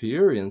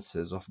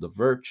experiences of the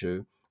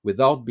virtue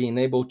without being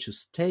able to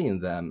stay in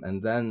them,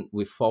 and then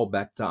we fall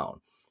back down.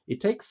 It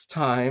takes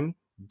time,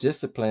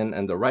 discipline,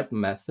 and the right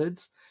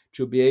methods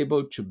to be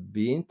able to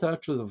be in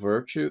touch with the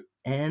virtue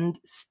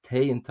and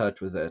stay in touch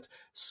with it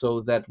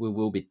so that we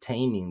will be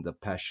taming the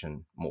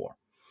passion more.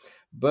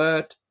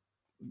 But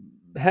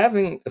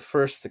having a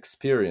first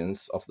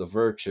experience of the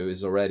virtue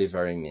is already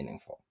very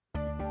meaningful.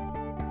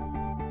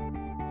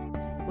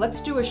 Let's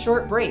do a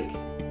short break.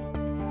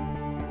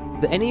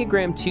 The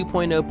Enneagram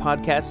 2.0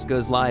 podcast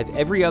goes live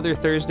every other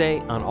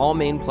Thursday on all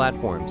main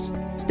platforms.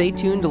 Stay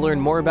tuned to learn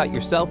more about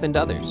yourself and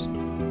others.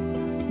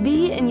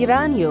 Bea and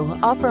Uranio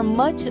offer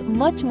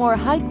much more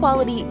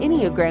high-quality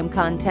Enneagram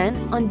content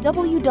on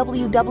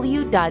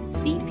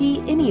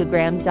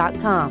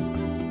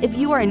www.cpenneagram.com. If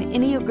you are an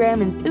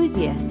Enneagram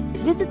enthusiast,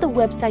 visit the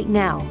website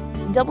now,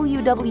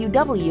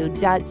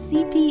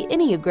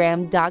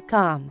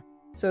 www.cpenneagram.com.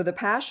 So the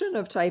passion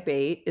of type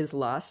 8 is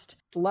lust.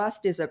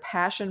 Lust is a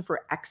passion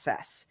for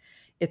excess.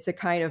 It's a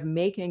kind of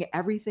making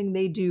everything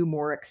they do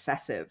more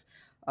excessive.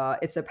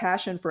 It's a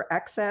passion for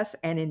excess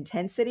and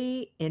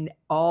intensity in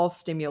all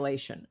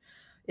stimulation.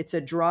 It's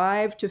a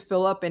drive to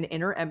fill up an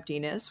inner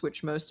emptiness,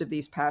 which most of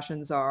these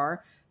passions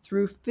are,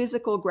 through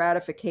physical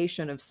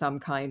gratification of some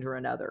kind or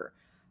another.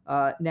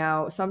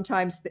 Now,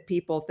 sometimes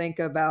people think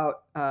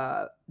about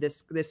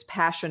this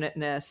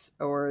passionateness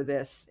or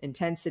this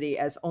intensity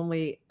as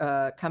only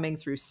coming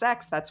through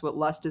sex. That's what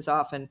lust is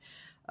often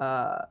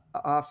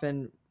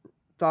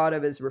thought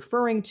of as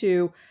referring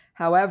to.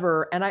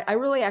 However, and I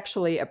really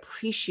actually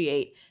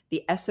appreciate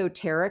the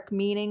esoteric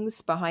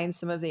meanings behind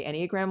some of the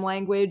Enneagram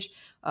language.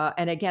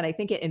 And again, I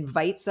think it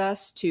invites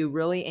us to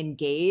really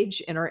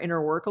engage in our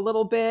inner work a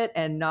little bit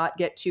and not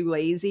get too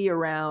lazy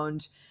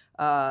around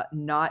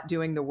not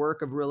doing the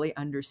work of really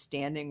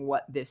understanding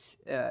what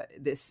this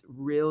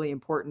really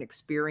important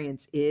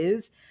experience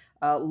is.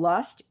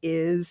 Lust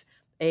is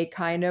a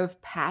kind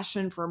of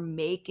passion for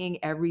making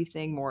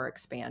everything more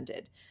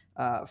expanded,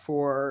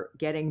 for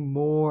getting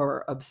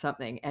more of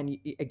something. And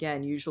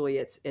again, usually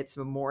it's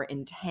a more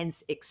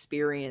intense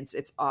experience.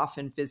 It's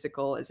often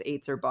physical, as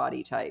 8s are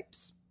body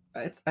types.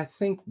 I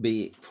think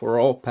for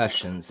all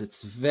passions,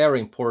 it's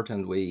very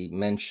important we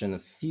mention a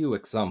few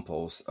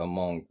examples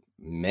among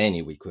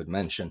many we could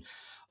mention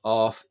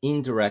of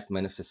indirect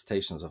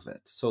manifestations of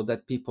it so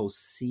that people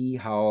see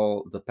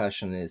how the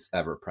passion is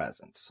ever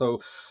present. So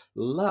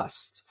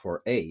lust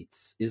for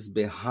 8s is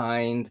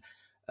behind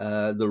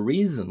the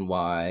reason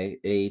why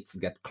 8s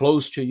get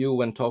close to you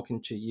when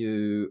talking to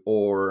you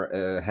or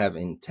have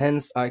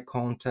intense eye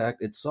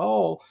contact. It's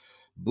all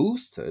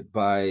boosted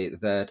by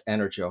that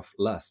energy of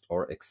lust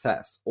or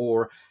excess,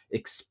 or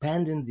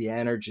expanding the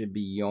energy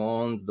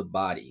beyond the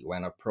body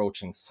when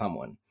approaching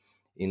someone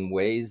in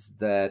ways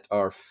that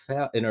are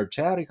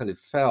energetically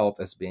felt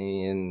as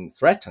being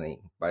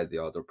threatening by the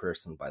other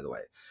person, by the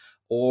way,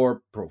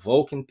 or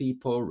provoking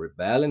people,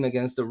 rebelling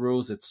against the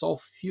rules. It's all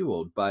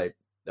fueled by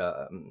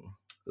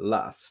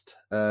lust.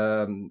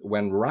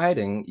 When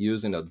writing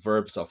using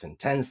adverbs of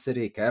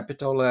intensity,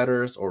 capital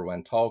letters, or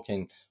when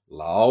talking,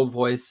 loud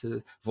voice,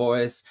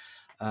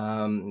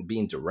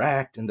 being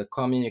direct in the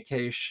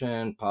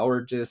communication,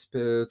 power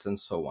disputes, and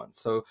so on.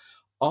 So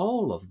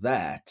all of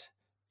that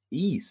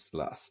is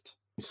lust.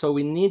 So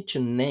we need to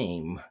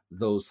name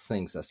those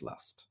things as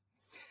lust.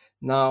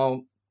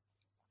 Now,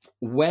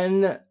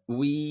 when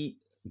we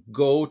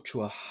go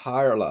to a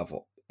higher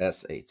level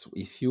as eights,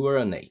 if you are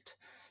an eight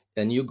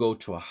and you go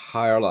to a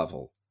higher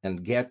level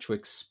and get to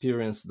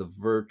experience the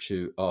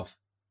virtue of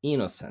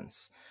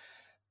innocence,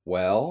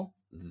 well,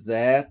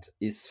 that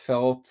is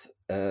felt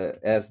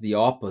as the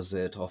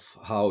opposite of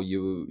how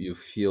you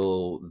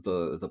feel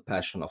the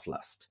passion of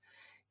lust.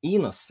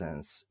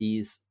 Innocence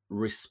is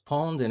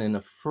responding in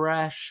a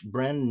fresh,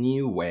 brand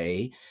new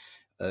way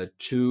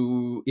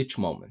to each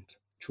moment,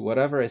 to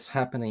whatever is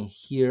happening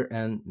here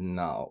and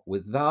now,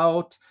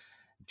 without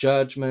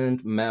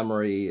judgment,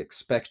 memory,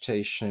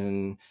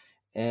 expectation,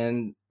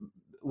 and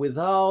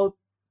without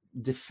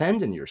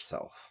defending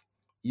yourself.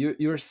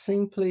 You're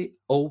simply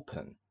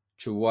open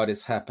to what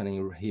is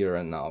happening here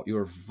and now.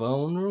 You're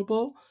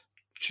vulnerable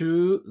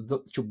to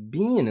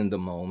being in the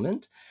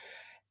moment.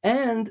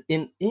 And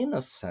in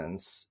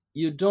innocence,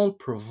 you don't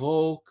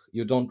provoke,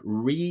 you don't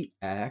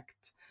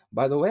react.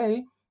 By the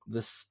way,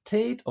 the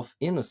state of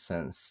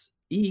innocence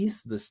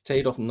is the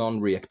state of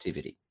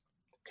non-reactivity.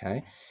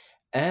 Okay.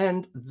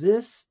 And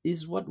this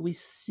is what we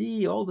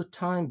see all the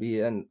time.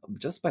 And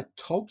just by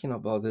talking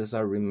about this, I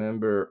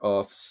remember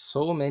of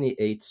so many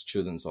eight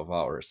students of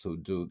ours who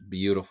do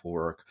beautiful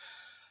work.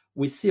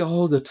 We see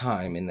all the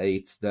time in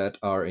eights that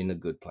are in a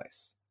good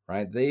place,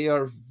 right? They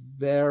are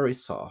very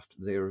soft.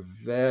 They're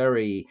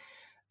very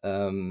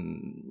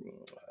um,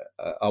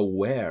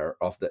 aware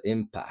of the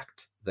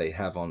impact they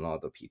have on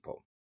other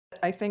people.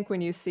 I think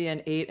when you see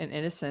an 8 in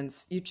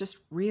innocence, you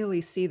just really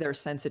see their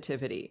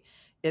sensitivity.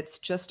 It's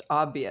just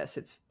obvious.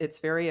 It's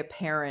very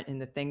apparent in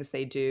the things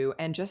they do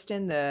and just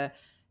in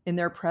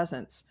their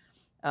presence.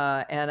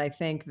 And I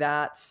think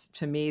that's,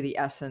 to me, the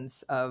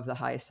essence of the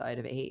high side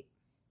of 8.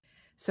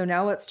 So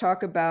now let's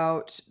talk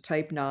about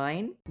type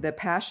 9. The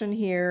passion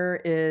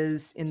here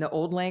is, in the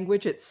old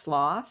language, it's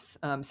sloth.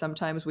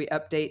 Sometimes we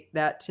update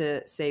that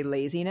to say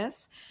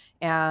laziness.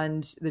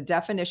 And the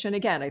definition,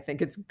 again, I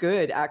think it's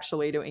good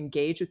actually to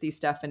engage with these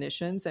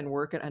definitions and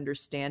work at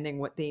understanding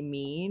what they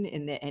mean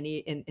in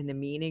the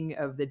meaning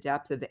of the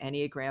depth of the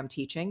Enneagram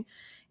teaching.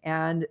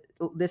 And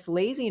this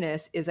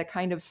laziness is a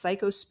kind of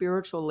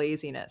psychospiritual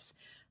laziness.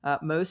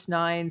 Most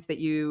nines that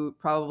you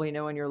probably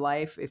know in your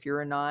life, if you're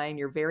a 9,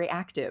 you're very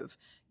active.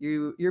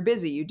 You're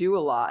busy. You do a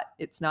lot.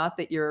 It's not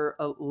that you're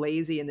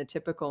lazy in the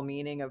typical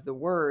meaning of the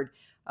word.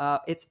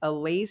 It's a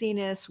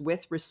laziness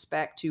with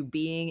respect to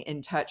being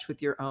in touch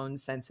with your own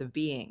sense of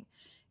being.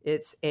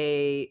 It's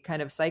a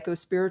kind of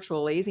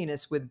psychospiritual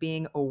laziness with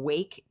being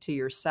awake to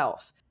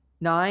yourself.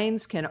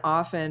 Nines can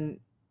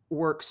often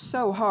work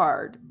so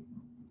hard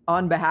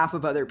on behalf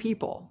of other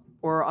people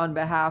or on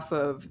behalf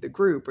of the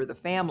group or the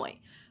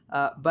family.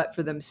 But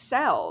for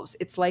themselves,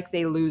 it's like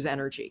they lose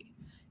energy.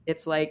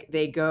 It's like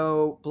they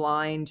go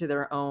blind to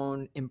their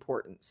own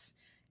importance.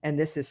 And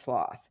this is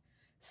sloth.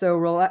 So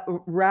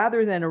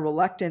rather than a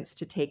reluctance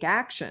to take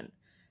action,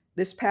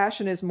 this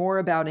passion is more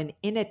about an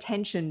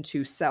inattention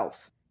to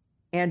self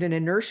and an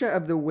inertia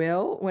of the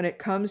will when it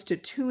comes to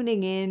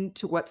tuning in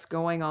to what's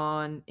going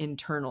on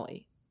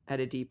internally at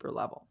a deeper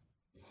level.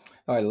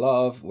 I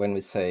love when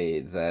we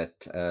say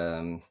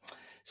that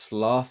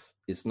sloth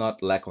is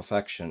not lack of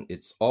action.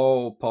 It's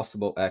all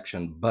possible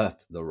action,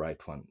 but the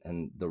right one.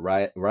 And the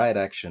right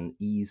action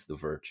is the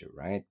virtue,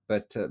 right?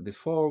 But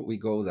before we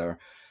go there,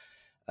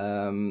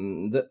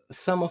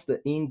 some of the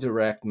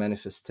indirect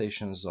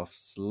manifestations of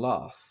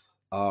sloth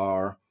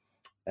are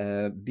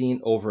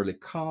being overly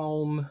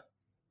calm,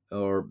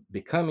 or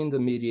becoming the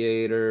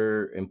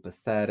mediator,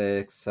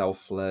 empathetic,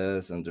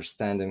 selfless,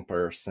 understanding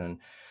person,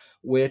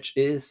 which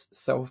is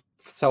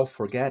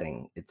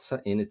self-forgetting. It's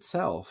in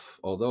itself,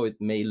 although it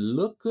may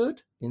look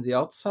good in the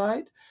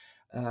outside,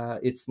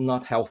 it's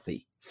not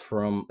healthy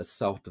from a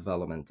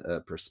self-development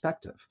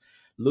perspective.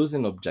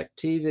 Losing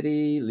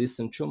objectivity,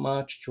 listen too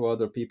much to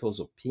other people's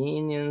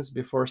opinions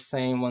before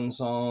saying one's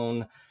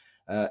own,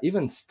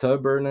 even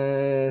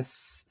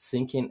stubbornness,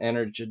 sinking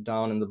energy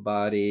down in the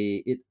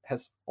body, it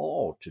has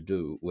all to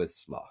do with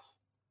sloth,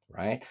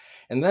 right?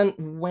 And then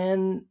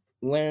when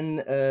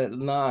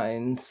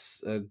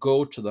nines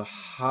go to the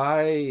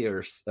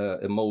higher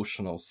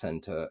emotional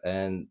center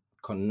and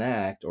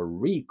connect or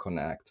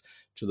reconnect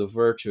to the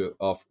virtue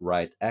of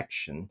right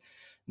action,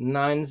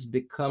 nines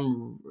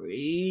become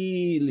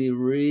really,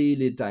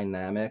 really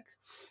dynamic,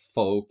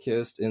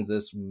 focused in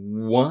this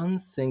one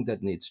thing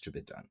that needs to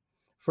be done.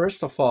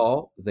 First of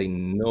all, they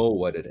know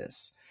what it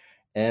is.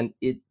 And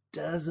it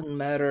doesn't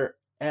matter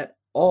at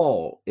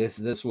all if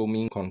this will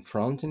mean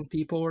confronting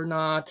people or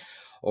not,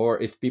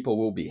 or if people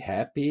will be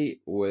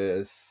happy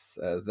with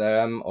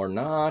them or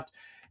not.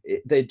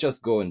 They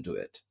just go and do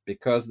it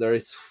because there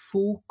is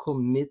full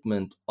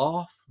commitment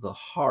of the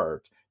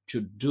heart to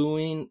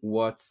doing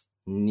what's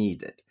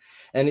needed.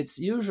 And it's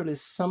usually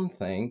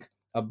something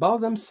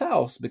about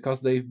themselves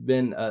because they've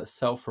been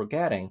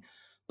self-forgetting,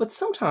 but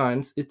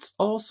sometimes it's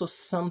also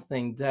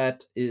something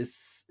that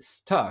is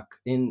stuck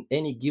in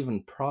any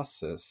given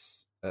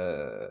process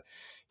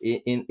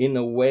in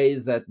a way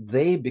that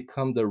they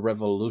become the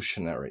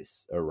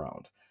revolutionaries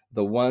around,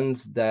 the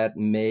ones that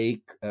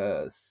make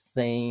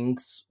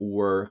things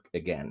work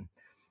again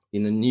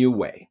in a new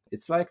way.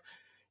 It's like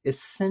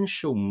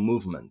essential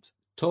movement,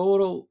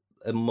 total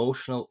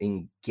emotional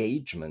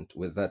engagement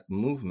with that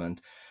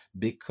movement,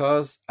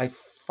 because I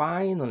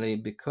finally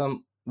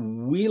become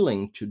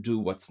willing to do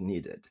what's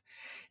needed.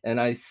 And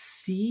I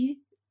see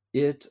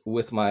it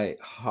with my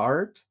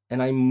heart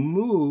and I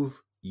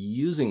move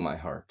using my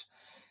heart.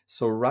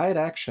 So right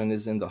action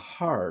is in the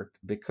heart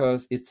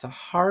because it's a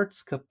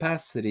heart's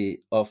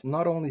capacity of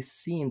not only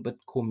seeing but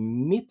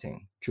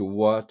committing to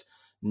what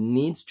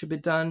needs to be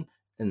done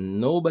and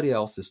nobody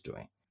else is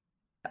doing.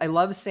 I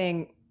love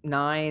seeing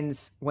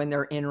nines when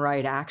they're in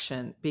right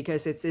action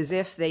because it's as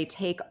if they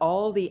take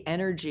all the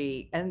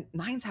energy, and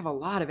nines have a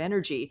lot of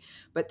energy,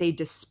 but they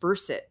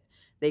disperse it.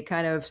 They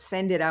kind of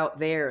send it out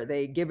there,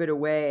 they give it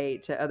away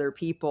to other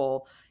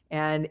people.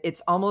 And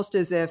it's almost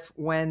as if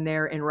when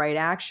they're in right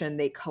action,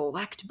 they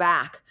collect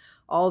back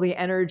all the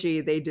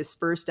energy they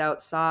dispersed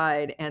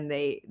outside and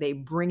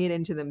they bring it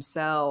into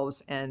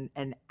themselves and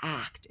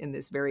act in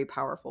this very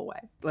powerful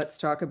way. Let's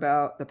talk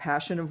about the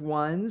passion of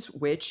ones,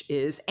 which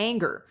is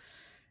anger.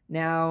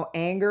 Now,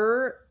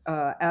 anger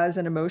as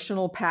an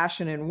emotional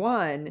passion in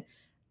one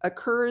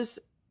occurs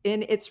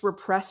in its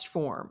repressed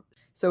form.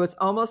 So it's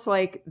almost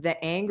like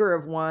the anger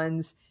of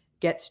ones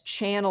gets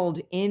channeled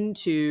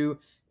into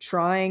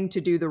trying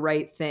to do the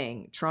right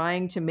thing,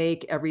 trying to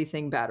make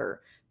everything better,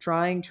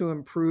 trying to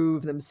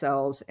improve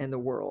themselves and the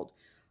world.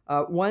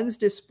 Ones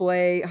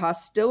display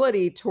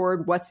hostility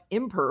toward what's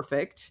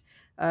imperfect,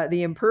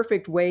 the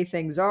imperfect way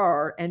things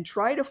are, and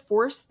try to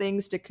force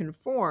things to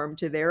conform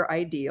to their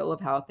ideal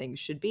of how things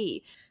should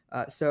be.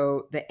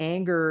 So the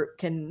anger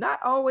can not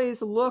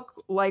always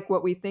look like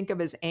what we think of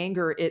as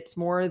anger. It's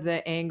more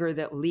the anger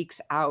that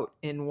leaks out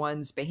in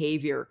one's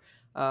behavior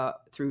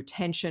through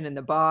tension in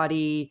the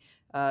body,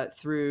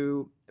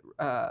 through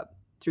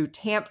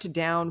tamped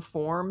down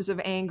forms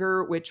of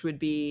anger, which would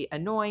be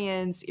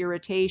annoyance,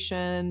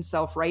 irritation,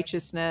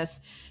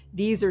 self-righteousness.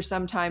 These are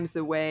sometimes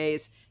the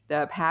ways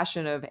the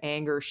passion of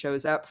anger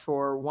shows up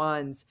for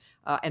ones.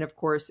 And of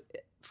course,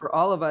 for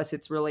all of us,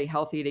 it's really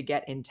healthy to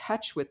get in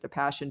touch with the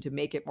passion to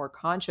make it more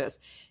conscious.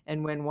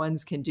 And when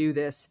ones can do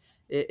this,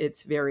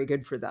 it's very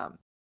good for them.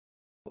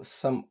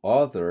 Some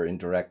other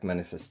indirect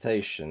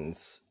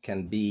manifestations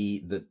can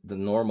be the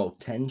normal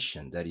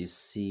tension that you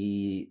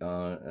see,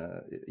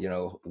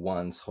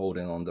 ones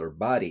holding on their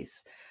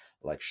bodies,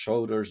 like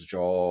shoulders,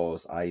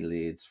 jaws,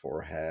 eyelids,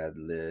 forehead,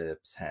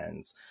 lips,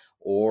 hands,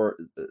 or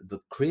the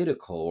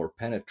critical or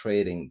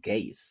penetrating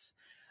gaze.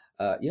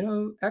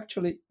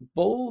 Actually,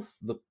 both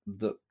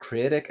the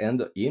critic and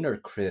the inner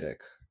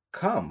critic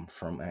come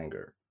from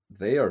anger.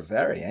 They are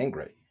very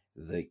angry,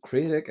 the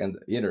critic and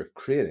the inner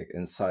critic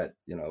inside,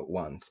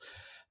 ones,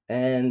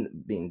 and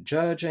being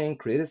judging,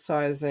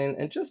 criticizing,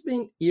 and just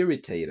being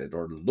irritated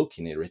or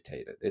looking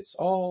irritated. It's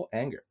all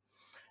anger.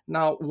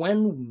 Now,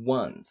 when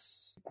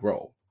ones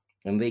grow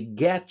and they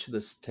get to the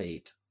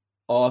state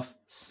of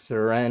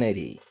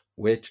serenity,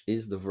 which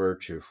is the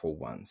virtue for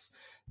ones,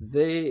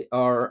 they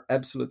are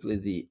absolutely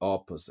the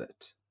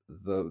opposite,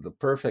 the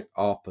perfect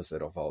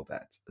opposite of all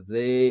that.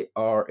 They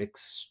are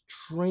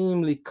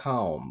extremely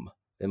calm,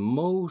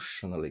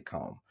 emotionally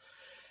calm,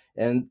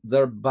 and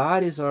their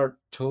bodies are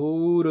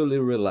totally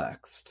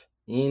relaxed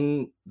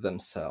in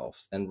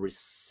themselves and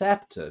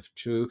receptive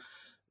to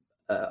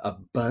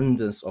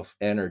abundance of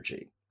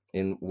energy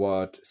in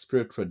what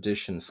spirit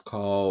traditions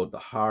call the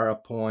Hara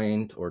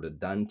point or the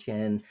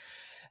Dantian.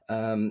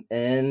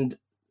 And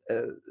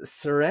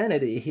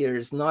serenity here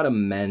is not a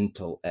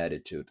mental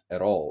attitude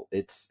at all.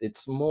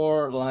 It's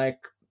more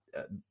like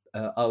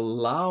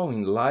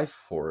allowing life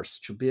force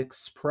to be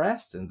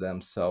expressed in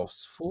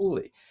themselves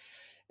fully,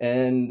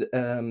 and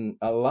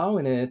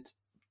allowing it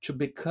to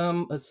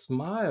become a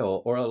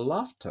smile or a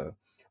laughter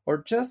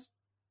or just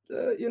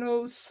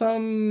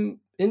some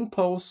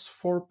impulse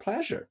for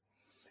pleasure.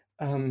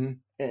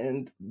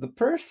 And the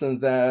person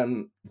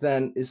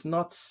then is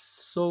not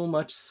so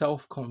much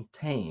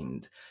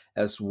self-contained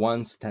as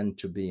ones tend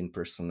to be in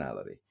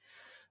personality.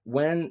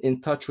 When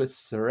in touch with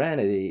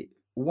serenity,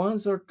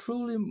 ones are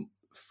truly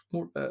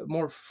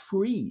more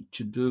free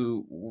to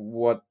do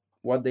what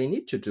they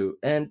need to do.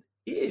 And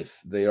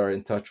if they are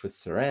in touch with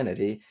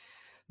serenity,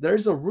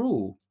 there's a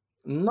rule: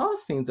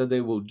 nothing that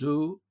they will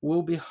do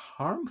will be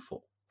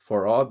harmful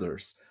for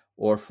others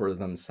or for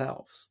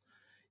themselves.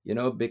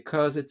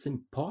 because it's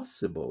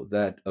impossible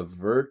that a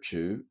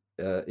virtue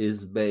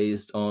is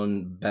based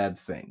on bad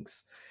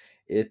things.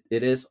 It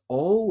is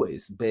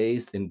always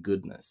based in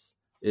goodness.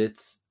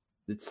 It's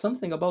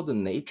something about the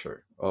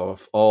nature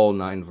of all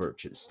nine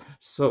virtues.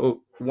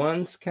 So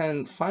one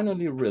can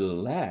finally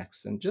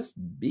relax and just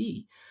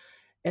be.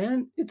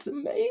 And it's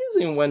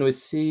amazing when we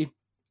see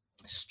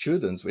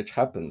students, which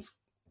happens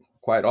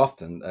quite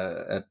often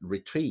at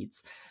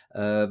retreats,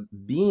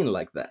 being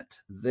like that.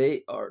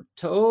 They are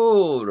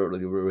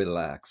totally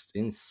relaxed,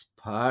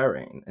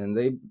 inspiring, and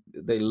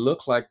they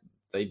look like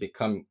they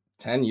become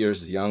 10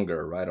 years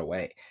younger right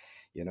away.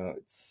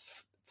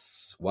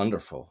 It's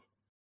wonderful.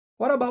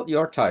 What about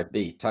your type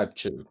B, type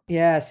 2?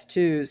 Yes,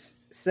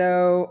 twos.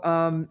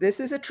 So this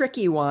is a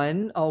tricky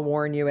one. I'll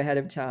warn you ahead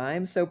of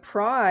time. So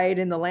pride,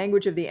 in the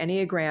language of the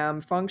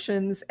Enneagram,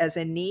 functions as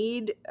a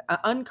need, an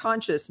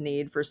unconscious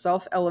need for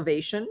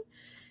self-elevation,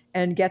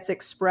 and gets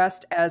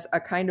expressed as a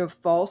kind of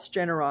false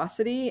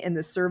generosity in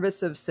the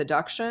service of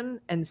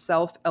seduction and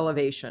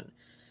self-elevation.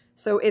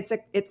 So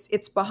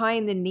it's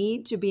behind the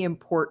need to be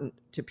important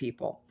to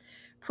people.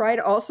 Pride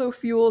also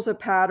fuels a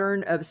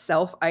pattern of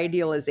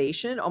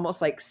self-idealization,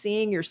 almost like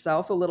seeing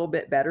yourself a little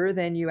bit better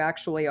than you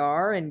actually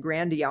are, and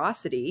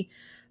grandiosity,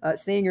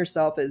 seeing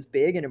yourself as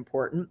big and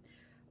important.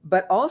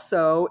 But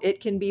also,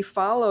 it can be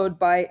followed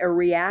by a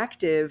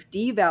reactive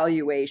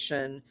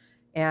devaluation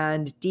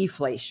and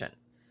deflation.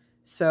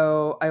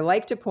 So I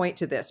like to point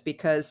to this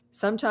because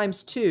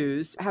sometimes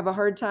twos have a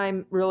hard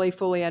time really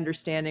fully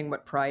understanding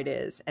what pride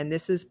is. And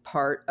this is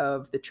part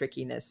of the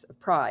trickiness of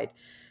pride.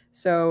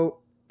 So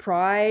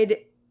pride,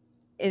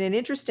 in an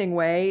interesting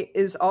way,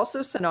 is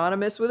also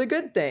synonymous with a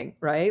good thing,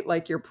 right?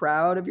 Like you're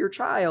proud of your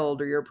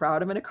child or you're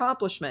proud of an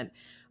accomplishment.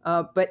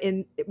 But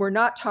we're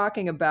not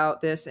talking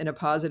about this in a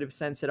positive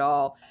sense at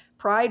all.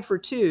 Pride for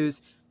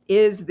twos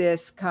is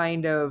this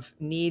kind of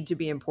need to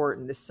be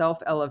important, this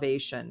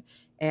self-elevation.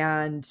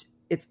 And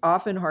it's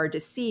often hard to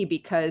see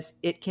because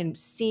it can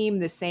seem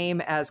the same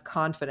as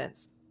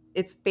confidence.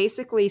 It's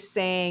basically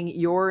saying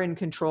you're in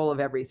control of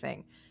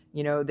everything.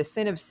 The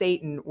sin of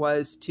Satan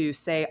was to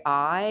say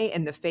I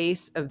in the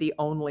face of the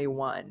only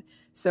one.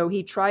 So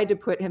he tried to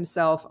put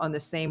himself on the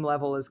same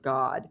level as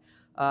God.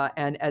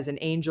 And as an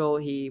angel,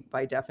 he,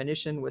 by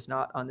definition, was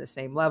not on the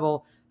same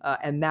level.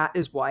 And that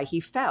is why he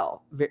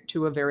fell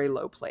to a very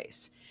low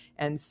place.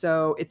 And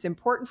so it's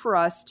important for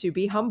us to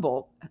be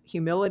humble.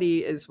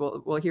 Humility, is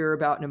we'll hear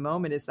about in a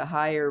moment, is the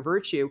higher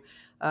virtue.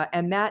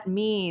 And that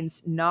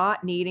means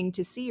not needing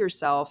to see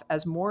yourself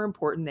as more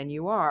important than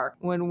you are.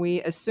 When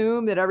we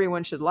assume that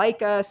everyone should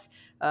like us,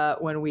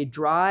 when we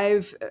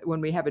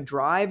have a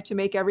drive to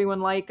make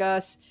everyone like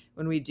us,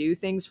 when we do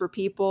things for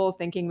people,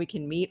 thinking we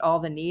can meet all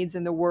the needs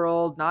in the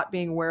world, not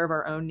being aware of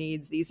our own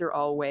needs, these are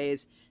all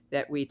ways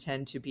that we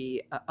tend to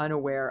be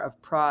unaware of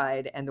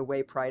pride and the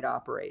way pride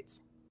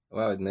operates.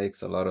 Well, it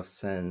makes a lot of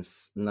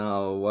sense.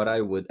 Now, what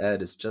I would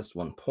add is just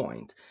one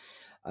point.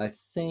 I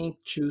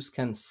think Jews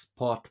can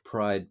spot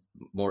pride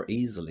more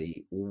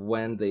easily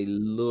when they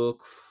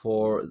look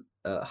for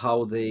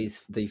how they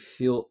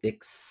feel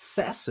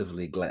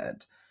excessively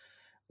glad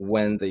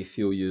when they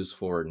feel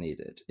useful or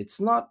needed.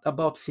 It's not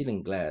about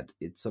feeling glad,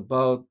 it's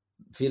about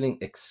feeling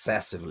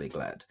excessively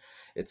glad.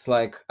 It's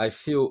like I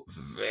feel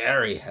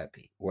very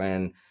happy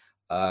when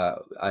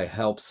I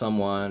help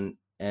someone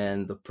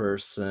and the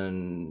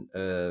person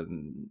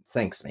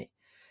thanks me.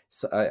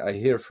 So I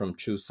hear from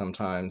Jews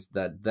sometimes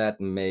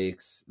that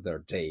makes their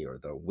day or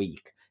their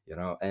week,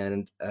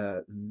 and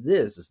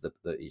this is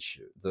the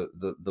issue.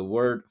 The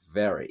word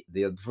very,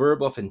 the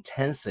adverb of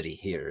intensity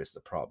here is the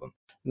problem.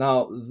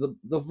 Now,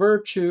 the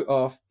virtue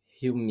of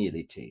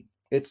humility,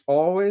 it's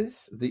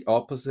always the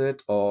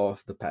opposite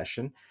of the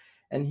passion.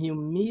 And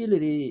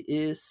humility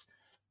is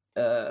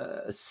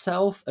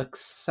self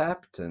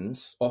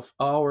acceptance of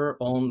our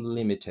own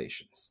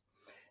limitations.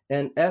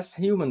 And as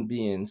human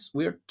beings,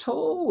 we're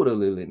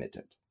totally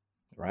limited,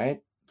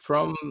 right?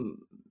 From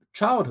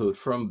childhood,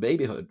 from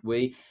babyhood,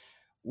 we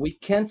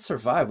can't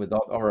survive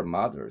without our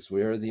mothers.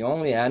 We are the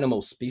only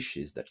animal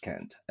species that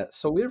can't.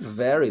 So we're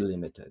very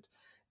limited.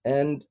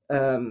 And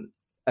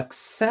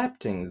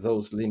accepting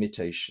those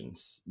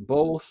limitations,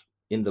 both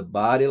in the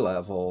body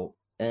level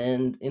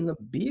and in the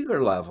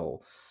bigger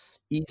level,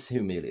 is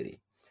humility.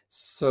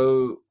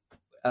 So,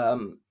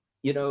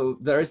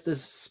 there is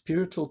this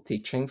spiritual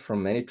teaching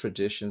from many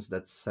traditions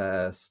that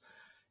says,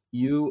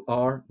 you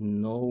are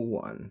no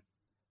one.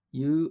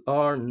 You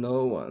are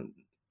no one,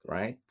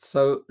 right?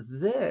 So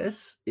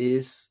this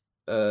is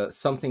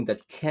something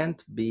that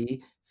can't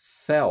be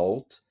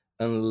felt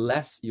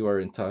unless you are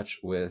in touch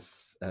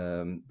with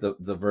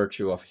the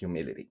virtue of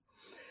humility.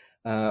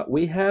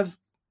 We have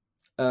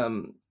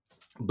um,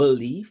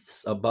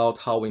 beliefs about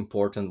how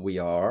important we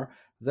are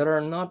that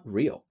are not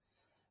real.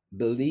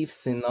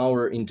 Beliefs in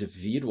our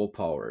individual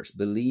powers,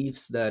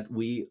 beliefs that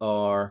we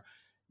are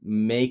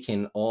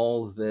making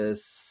all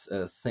these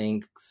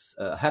things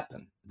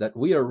happen, that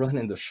we are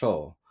running the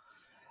show.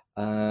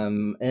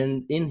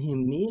 And in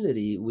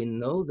humility, we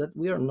know that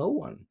we are no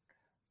one.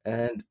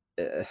 And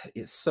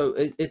so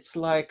it's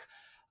like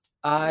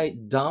I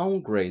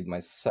downgrade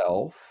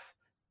myself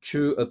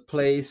to a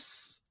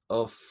place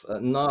of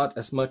not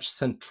as much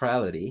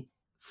centrality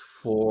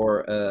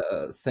for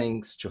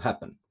things to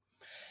happen.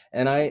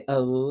 And I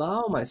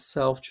allow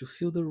myself to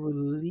feel the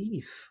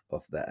relief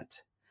of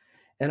that.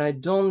 And I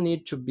don't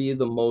need to be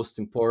the most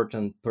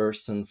important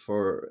person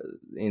for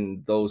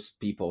in those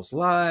people's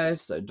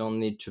lives. I don't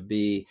need to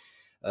be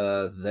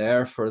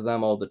there for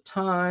them all the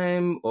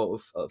time,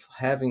 of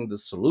having the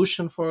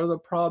solution for the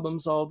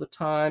problems all the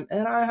time.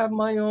 And I have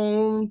my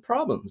own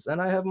problems and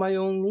I have my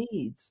own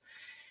needs.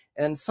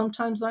 And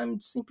sometimes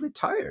I'm simply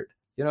tired.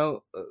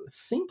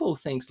 Simple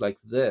things like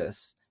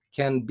this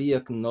can be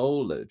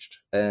acknowledged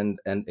and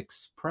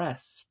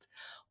expressed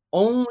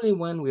only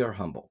when we are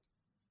humble.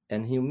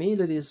 And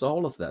humility is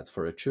all of that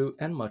for a true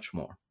and much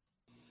more.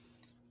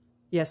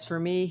 Yes, for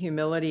me,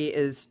 humility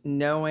is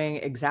knowing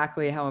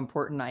exactly how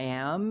important I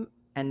am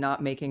and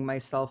not making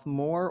myself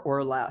more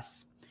or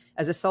less.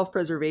 As a self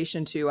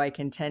preservation, too, I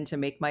can tend to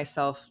make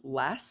myself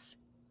less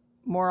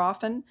more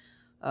often.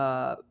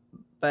 Uh,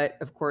 but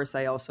of course,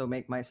 I also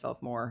make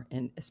myself more,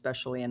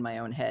 especially in my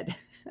own head.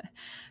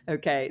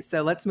 Okay,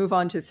 so let's move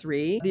on to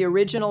 3. The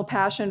original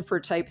passion for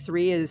type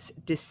 3 is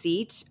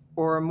deceit,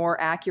 or more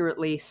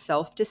accurately,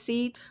 self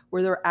deceit,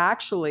 where they're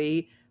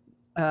actually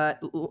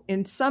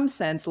in some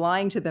sense,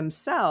 lying to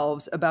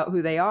themselves about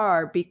who they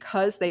are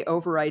because they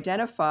over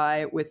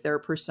identify with their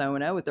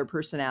persona, with their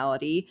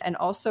personality, and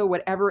also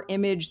whatever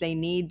image they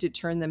need to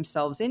turn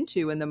themselves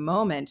into in the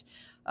moment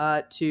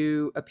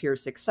to appear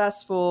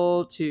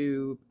successful,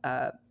 to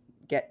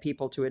get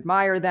people to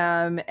admire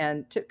them,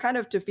 and to kind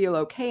of to feel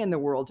okay in the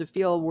world, to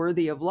feel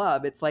worthy of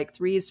love. It's like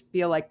 3s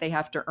feel like they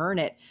have to earn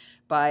it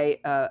by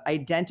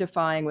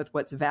identifying with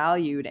what's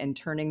valued and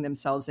turning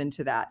themselves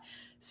into that.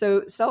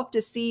 So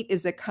self-deceit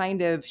is a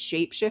kind of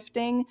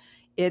shape-shifting.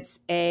 It's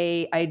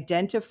a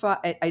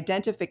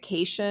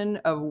identification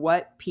of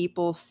what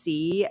people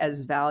see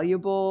as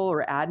valuable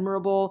or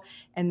admirable,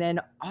 and then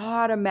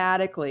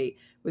automatically,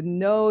 with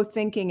no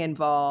thinking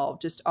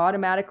involved, just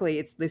automatically,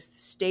 it's this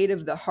state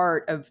of the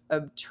heart of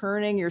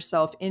turning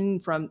yourself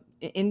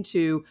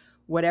into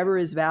whatever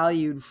is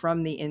valued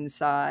from the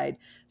inside,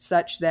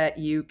 such that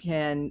you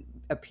can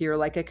appear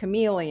like a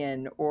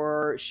chameleon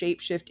or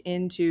shapeshift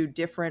into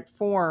different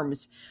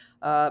forms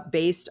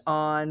based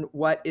on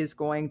what is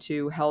going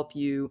to help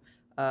you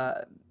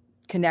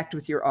connect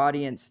with your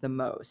audience the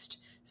most.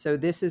 So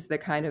this is the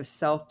kind of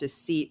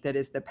self-deceit that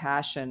is the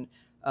passion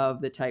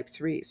of the type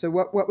 3. So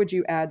what would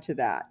you add to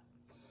that?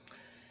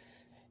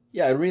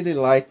 Yeah, I really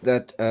like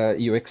that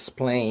you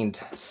explained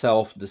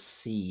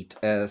self-deceit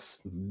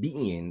as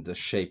being the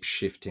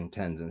shape-shifting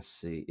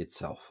tendency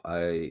itself.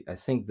 I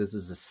think this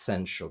is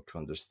essential to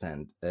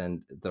understand,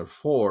 and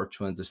therefore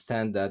to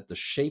understand that the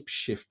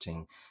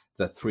shape-shifting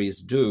that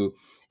 3s do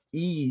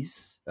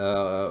is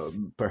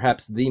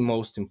perhaps the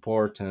most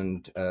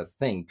important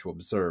thing to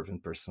observe in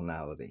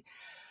personality.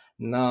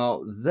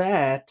 Now,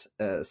 that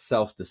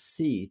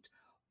self-deceit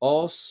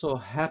also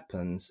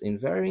happens in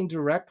very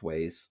indirect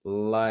ways,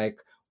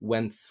 like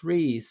when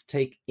 3s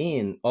take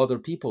in other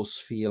people's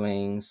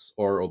feelings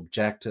or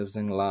objectives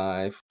in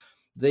life.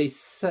 They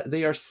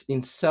are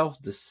in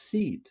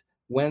self-deceit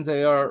when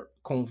they are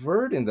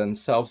converting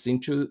themselves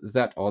into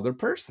that other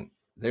person.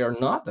 They are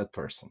not that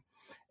person.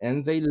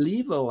 And they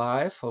live a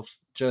life of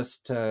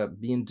just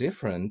being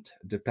different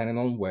depending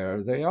on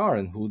where they are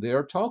and who they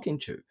are talking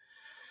to.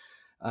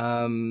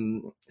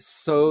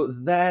 So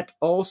that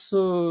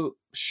also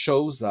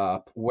shows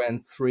up when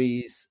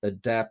 3s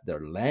adapt their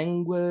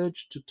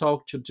language to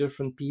talk to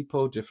different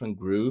people, different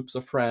groups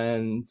of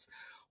friends,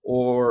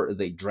 or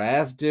they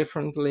dress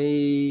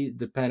differently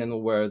depending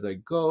on where they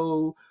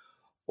go,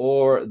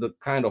 or the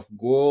kind of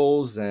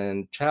goals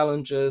and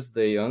challenges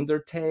they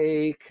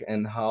undertake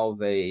and how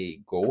they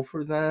go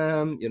for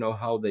them,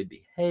 how they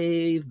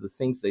behave, the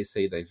things they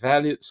say they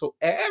value. So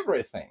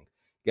everything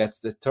gets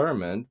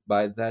determined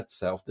by that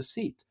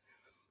self-deceit.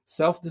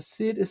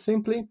 Self-deceit is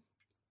simply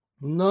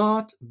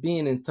not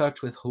being in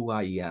touch with who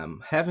I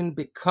am, having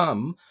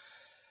become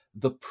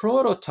the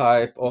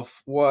prototype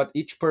of what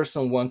each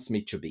person wants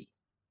me to be.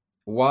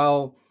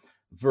 While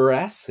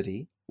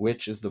veracity,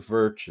 which is the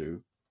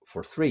virtue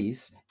for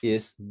 3s,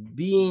 is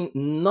being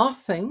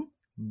nothing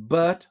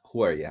but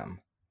who I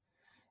am,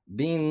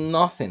 being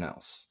nothing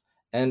else,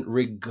 and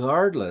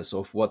regardless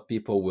of what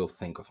people will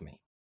think of me.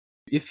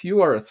 If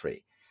you are a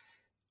 3,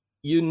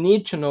 you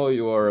need to know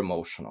you are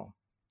emotional.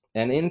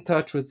 And in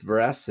touch with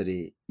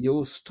veracity,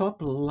 you'll stop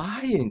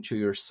lying to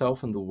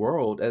yourself and the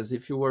world as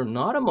if you were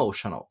not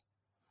emotional.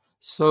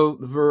 So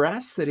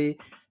veracity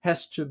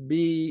has to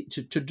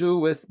do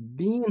with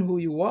being who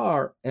you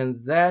are,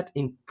 and that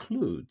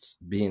includes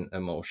being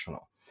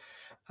emotional.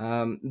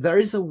 There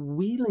is a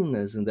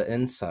willingness in the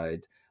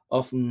inside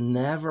of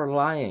never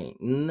lying,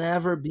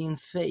 never being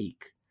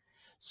fake.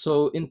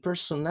 So in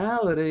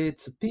personality,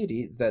 it's a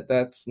pity that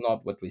that's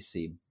not what we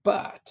see.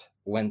 But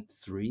when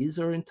 3s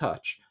are in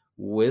touch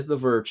with the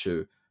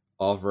virtue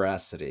of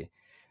veracity,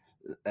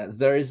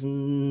 there is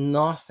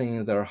nothing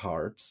in their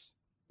hearts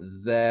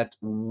that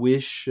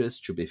wishes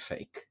to be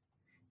fake.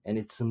 And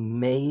it's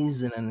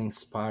amazing and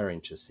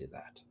inspiring to see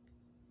that.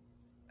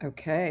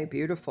 Okay,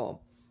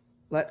 beautiful.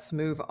 Let's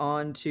move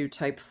on to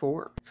type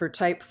 4. For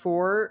type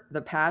 4,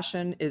 the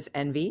passion is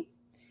envy.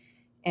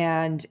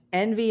 And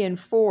envy in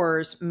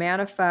 4s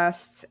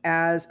manifests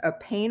as a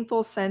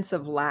painful sense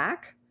of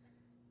lack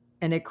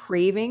and a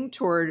craving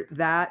toward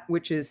that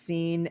which is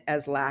seen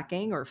as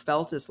lacking or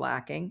felt as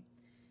lacking.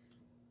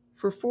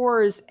 For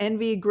 4s,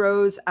 envy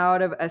grows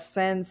out of a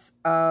sense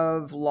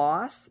of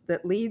loss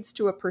that leads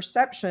to a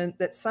perception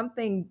that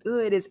something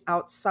good is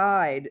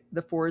outside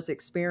the 4's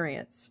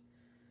experience.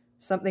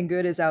 Something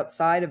good is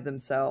outside of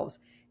themselves,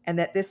 and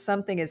that this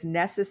something is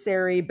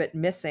necessary but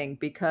missing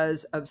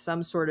because of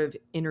some sort of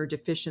inner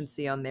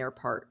deficiency on their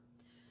part.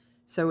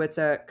 So it's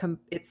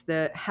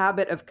the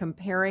habit of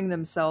comparing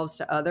themselves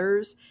to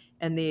others,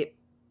 and the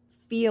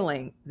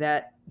feeling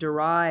that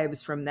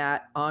derives from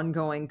that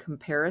ongoing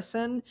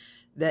comparison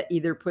that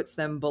either puts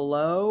them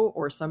below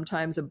or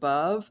sometimes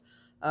above,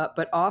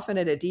 but often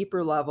at a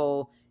deeper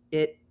level,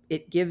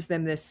 it gives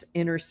them this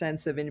inner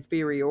sense of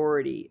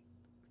inferiority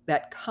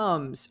that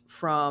comes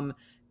from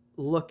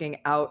looking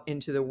out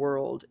into the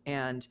world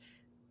and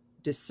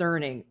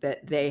discerning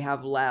that they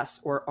have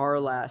less or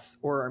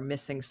are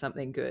missing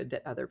something good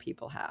that other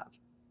people have.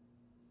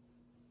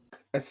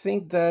 I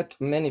think that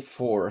many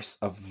fours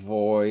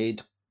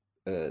avoid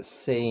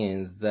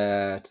saying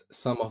that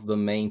some of the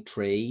main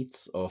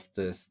traits of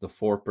the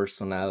 4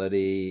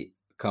 personality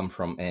come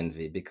from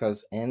envy,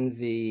 because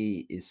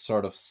envy is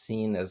sort of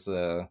seen as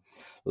a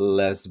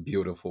less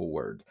beautiful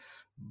word.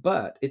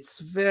 But it's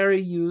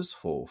very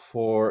useful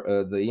for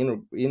the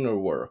inner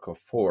work of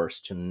force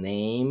to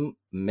name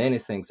many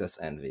things as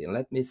envy. And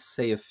let me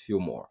say a few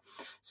more.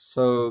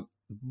 So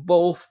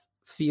both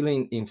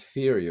feeling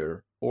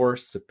inferior or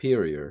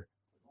superior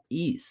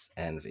is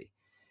envy.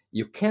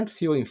 You can't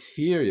feel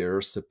inferior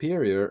or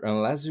superior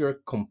unless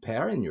you're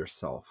comparing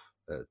yourself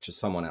to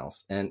someone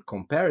else. And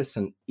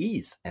comparison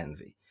is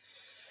envy.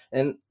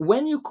 And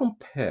when you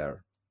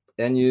compare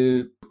and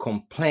you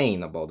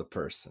complain about the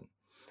person,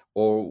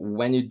 or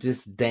when you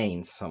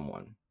disdain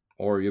someone,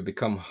 or you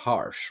become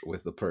harsh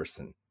with the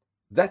person,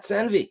 that's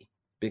envy,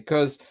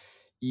 because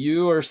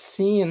you are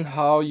seeing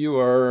how you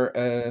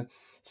are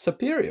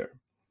superior.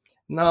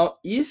 Now,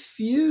 if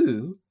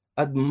you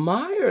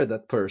admire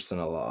that person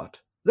a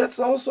lot, that's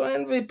also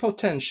envy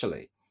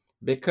potentially,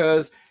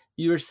 because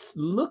you're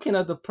looking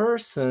at the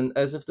person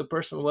as if the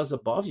person was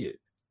above you,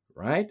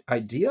 right?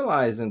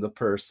 Idealizing the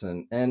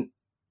person, and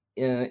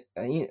in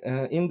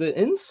the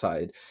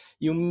inside,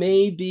 you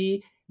may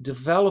be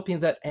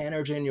developing that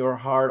energy in your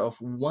heart of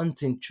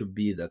wanting to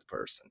be that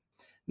person.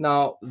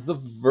 Now, the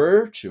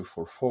virtue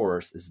for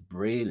force is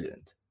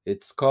brilliant.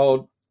 It's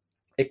called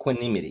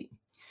equanimity.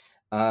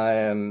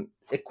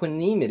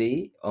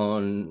 Equanimity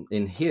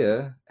in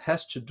here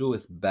has to do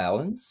with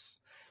balance,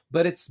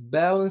 but it's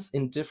balance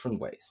in different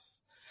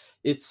ways.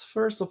 It's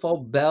first of all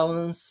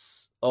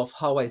balance of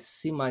how I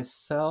see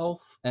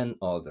myself and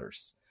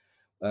others.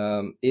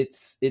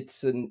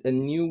 It's a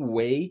new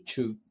way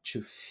to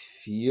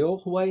feel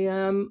who I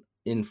am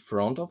in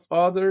front of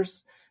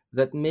others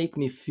that make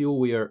me feel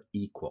we are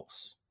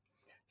equals.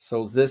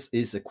 So this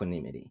is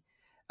equanimity.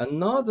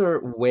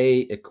 Another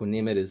way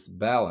equanimity is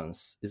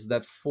balanced is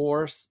that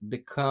force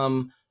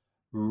become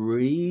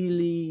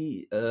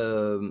really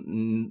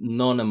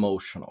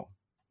non-emotional,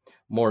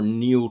 more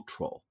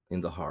neutral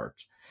in the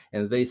heart,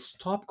 and they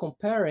stop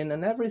comparing,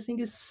 and everything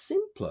is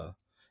simpler.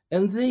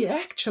 And they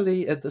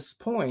actually, at this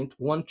point,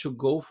 want to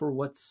go for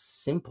what's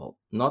simple,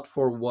 not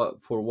for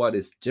what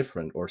is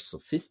different or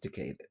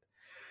sophisticated.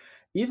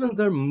 Even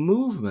their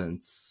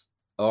movements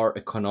are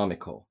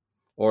economical,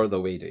 or the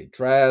way they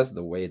dress,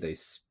 the way they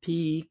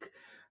speak.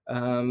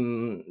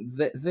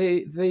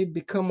 They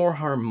become more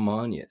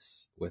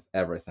harmonious with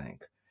everything.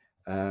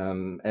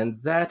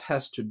 And that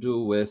has to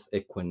do with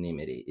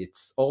equanimity.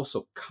 It's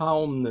also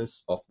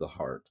calmness of the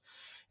heart.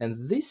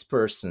 And this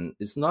person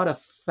is not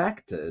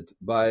affected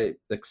by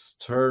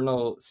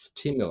external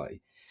stimuli.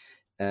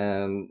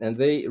 And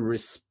they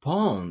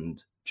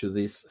respond to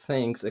these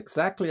things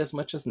exactly as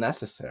much as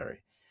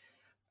necessary.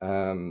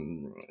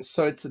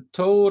 So it's a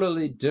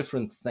totally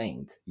different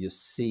thing you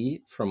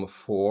see from a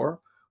 4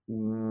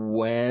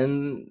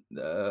 when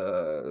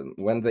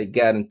they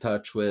get in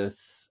touch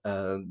with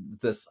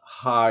this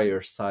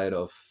higher side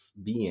of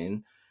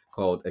being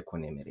called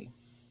equanimity.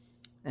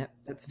 Yeah,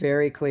 that's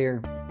very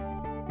clear.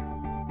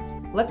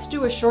 Let's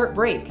do a short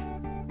break.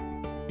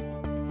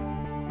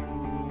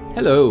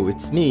 Hello,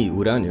 it's me,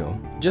 Uranio.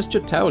 Just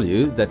to tell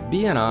you that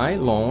BNI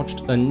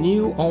launched a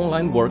new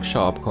online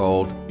workshop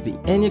called the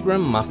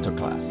Enneagram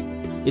Masterclass.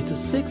 It's a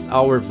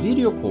 6-hour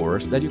video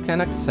course that you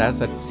can access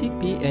at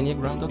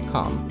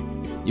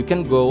cpenneagram.com. You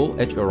can go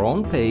at your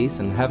own pace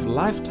and have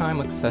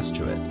lifetime access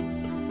to it.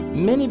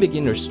 Many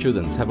beginner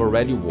students have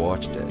already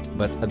watched it,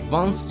 but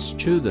advanced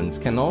students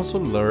can also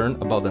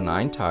learn about the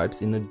 9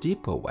 types in a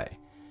deeper way.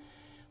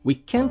 We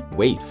can't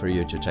wait for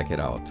you to check it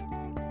out.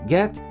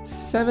 Get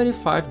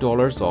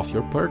 $75 off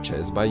your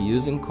purchase by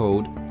using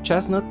code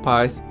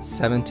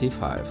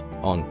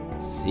ChestnutPaes75 on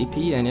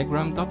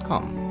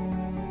cpenneagram.com.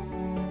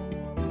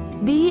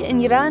 Bea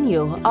and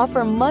Uranio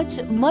offer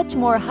much, much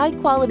more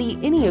high-quality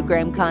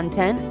Enneagram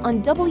content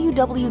on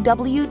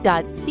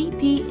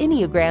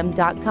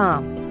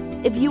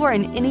www.cpenneagram.com. If you are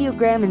an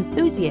Enneagram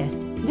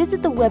enthusiast,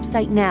 visit the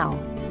website now,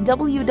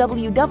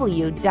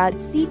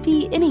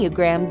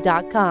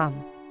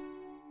 www.cpenneagram.com.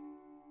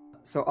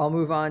 So I'll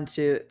move on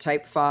to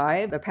type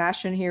 5. The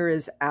passion here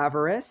is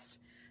avarice.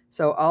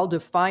 So I'll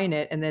define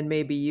it, and then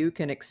maybe you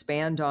can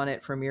expand on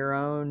it from your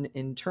own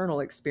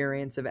internal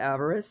experience of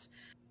avarice.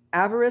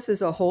 Avarice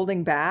is a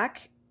holding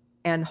back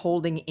and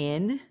holding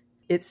in.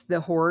 It's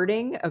the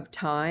hoarding of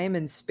time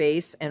and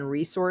space and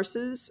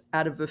resources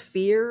out of a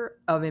fear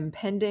of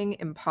impending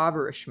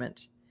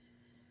impoverishment.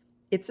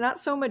 It's not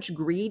so much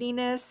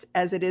greediness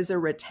as it is a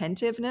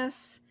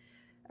retentiveness,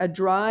 a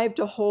drive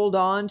to hold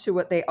on to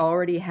what they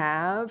already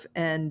have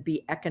and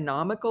be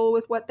economical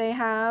with what they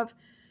have,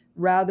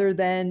 rather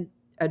than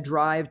a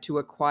drive to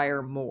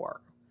acquire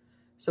more.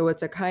 So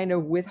it's a kind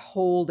of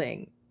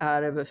withholding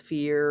out of a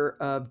fear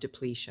of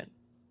depletion.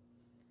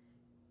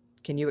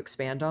 Can you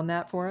expand on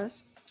that for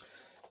us?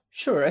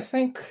 Sure. I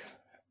think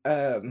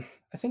a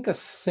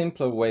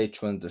simpler way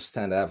to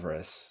understand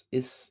avarice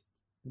is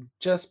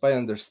just by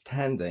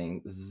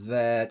understanding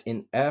that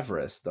in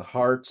avarice the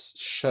heart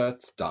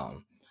shuts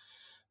down,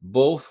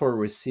 both for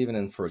receiving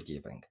and for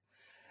giving.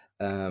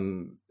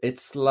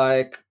 It's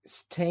like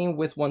staying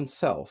with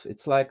oneself.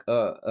 It's like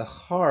a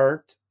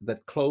heart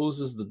that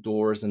closes the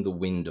doors and the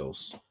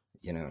windows,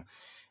 you know.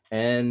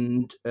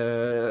 And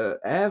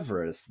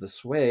avarice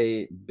this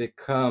way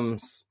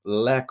becomes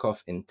lack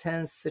of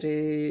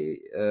intensity,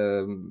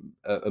 a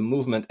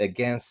movement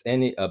against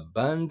any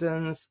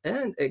abundance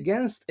and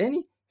against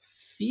any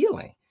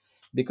feeling,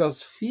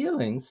 because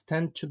feelings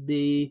tend to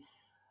be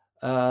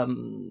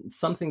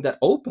something that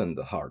open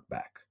the heart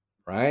back,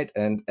 right?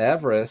 And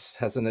avarice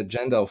has an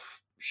agenda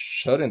of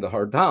shutting the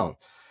heart down.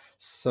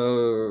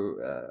 So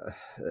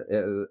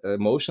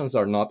emotions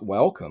are not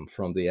welcome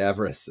from the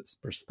avarice's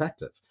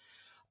perspective.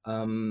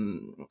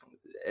 And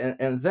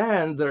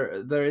then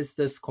there is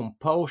this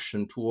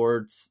compulsion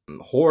towards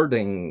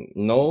hoarding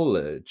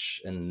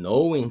knowledge and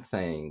knowing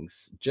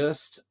things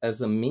just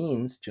as a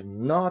means to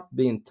not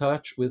be in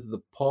touch with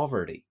the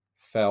poverty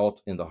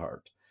felt in the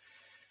heart.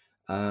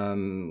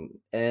 And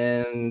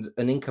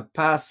an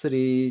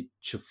incapacity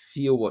to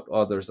feel what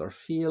others are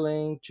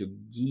feeling, to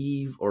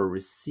give or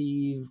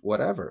receive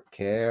whatever,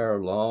 care,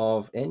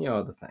 love, any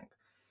other thing.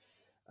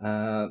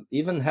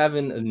 Even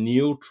having a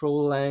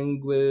neutral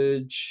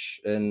language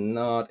and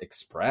not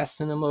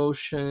expressing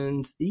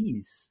emotions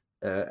is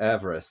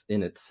avarice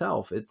in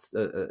itself. It's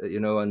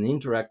an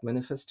indirect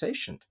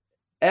manifestation.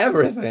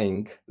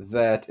 Everything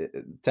that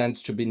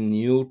tends to be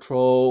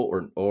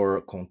neutral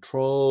or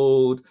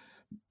controlled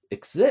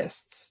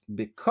exists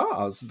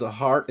because the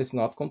heart is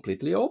not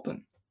completely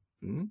open.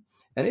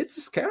 And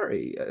it's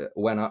scary.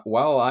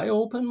 While I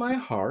open my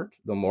heart,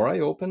 the more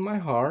I open my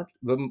heart,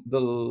 the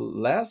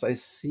less I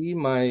see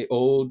my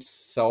old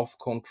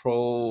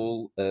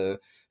self-control,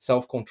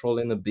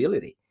 self-controlling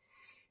ability.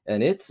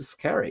 And it's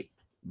scary,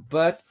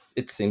 but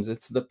it seems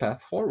it's the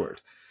path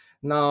forward.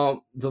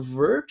 Now, the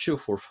virtue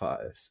for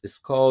fives is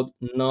called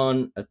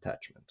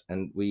non-attachment.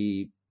 And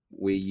we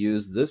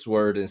use this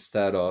word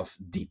instead of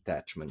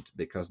detachment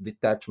because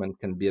detachment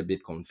can be a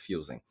bit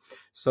confusing.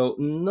 So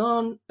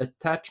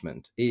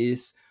non-attachment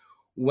is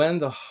when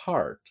the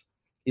heart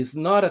is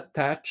not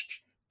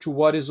attached to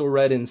what is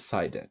already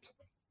inside it.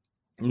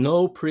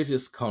 No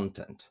previous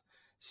content.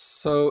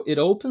 So it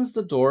opens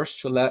the doors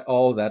to let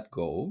all that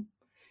go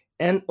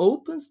and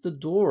opens the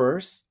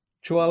doors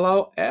to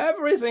allow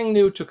everything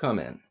new to come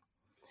in.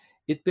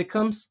 It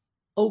becomes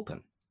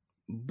open,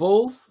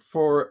 both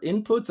for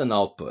inputs and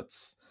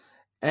outputs.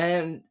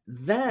 And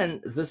then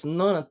this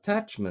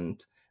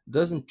non-attachment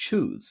doesn't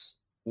choose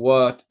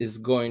what is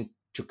going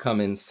to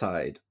come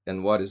inside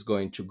and what is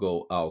going to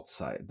go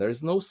outside. There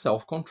is no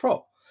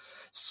self-control.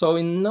 So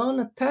in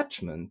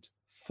non-attachment,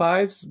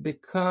 fives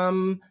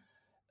become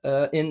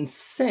in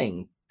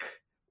sync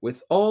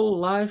with all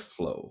life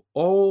flow,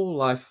 all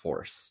life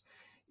force.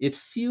 It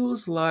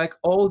feels like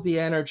all the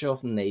energy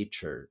of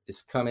nature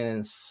is coming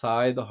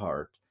inside the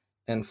heart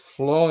and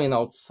flowing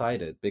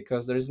outside it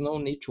because there is no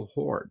need to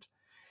hoard.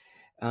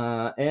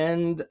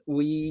 And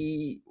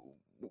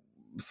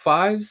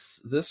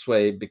fives this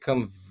way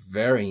become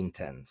very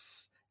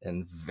intense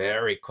and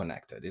very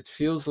connected. It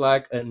feels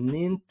like an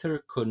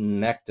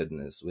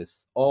interconnectedness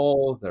with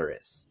all there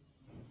is,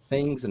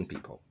 things and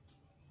people.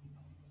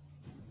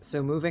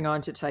 So moving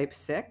on to type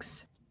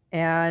 6.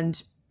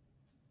 And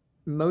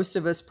most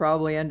of us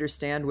probably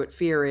understand what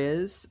fear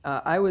is.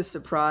 I was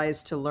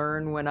surprised to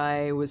learn when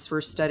I was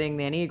first studying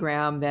the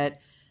Enneagram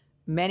that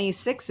many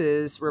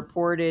sixes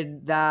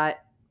reported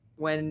that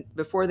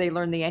before they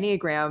learned the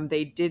Enneagram,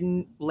 they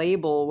didn't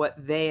label what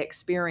they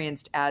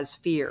experienced as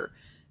fear.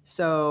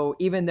 So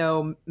even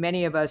though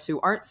many of us who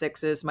aren't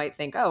sixes might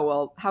think, oh,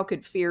 well, how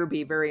could fear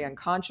be very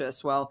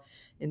unconscious? Well,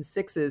 in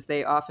sixes,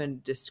 they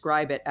often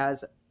describe it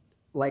as,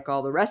 like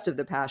all the rest of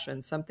the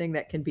passions, something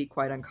that can be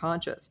quite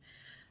unconscious.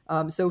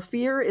 So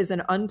fear is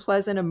an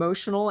unpleasant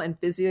emotional and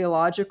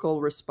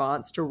physiological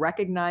response to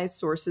recognized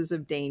sources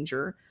of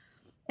danger.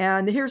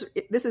 And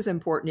this is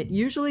important. It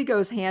usually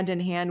goes hand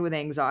in hand with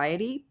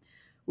anxiety,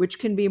 which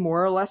can be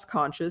more or less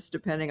conscious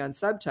depending on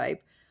subtype.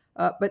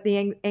 But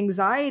the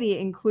anxiety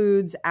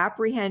includes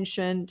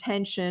apprehension,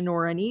 tension,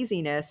 or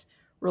uneasiness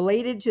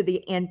related to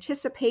the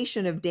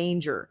anticipation of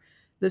danger,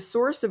 the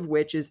source of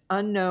which is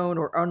unknown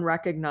or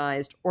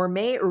unrecognized, or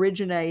may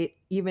originate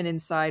even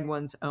inside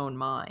one's own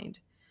mind.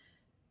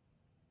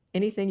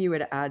 Anything you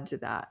would add to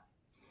that?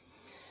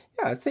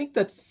 Yeah, I think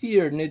that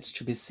fear needs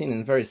to be seen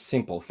in very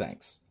simple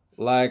things.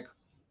 Like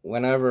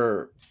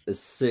whenever a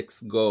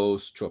six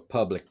goes to a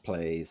public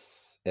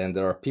place and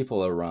there are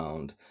people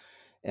around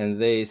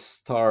and they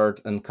start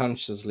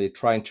unconsciously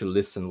trying to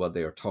listen what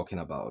they are talking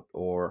about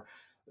or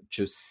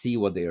to see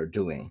what they are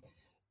doing.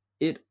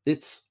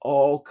 It's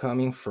all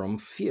coming from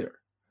fear.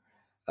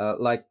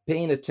 Like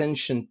paying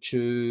attention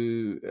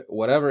to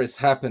whatever is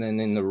happening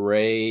in the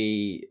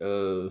ray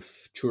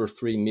of 2 or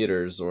 3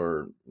 meters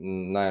or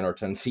 9 or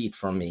 10 feet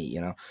from me,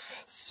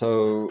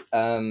 So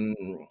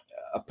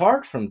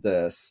apart from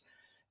this,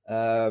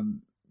 uh,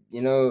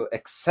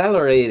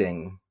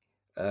 accelerating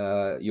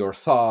your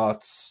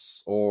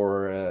thoughts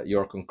or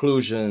your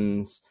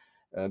conclusions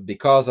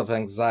because of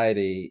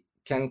anxiety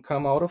can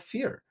come out of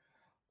fear,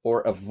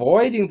 or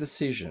avoiding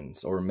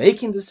decisions or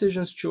making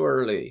decisions too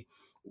early.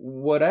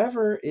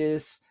 Whatever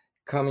is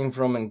coming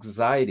from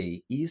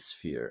anxiety is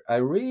fear. I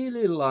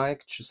really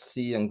like to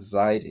see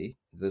anxiety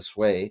this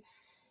way,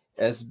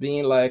 as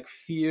being like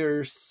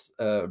fear's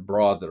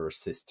brother or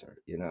sister.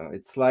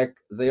 It's like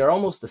they are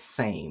almost the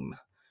same.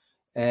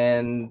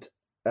 And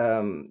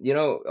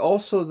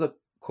also the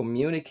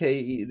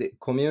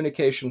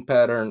communication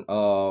pattern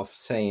of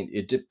saying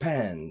it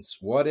depends,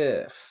 what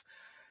if,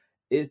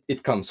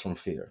 it comes from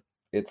fear.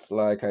 It's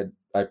like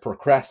I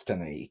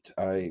procrastinate.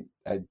 I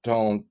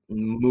don't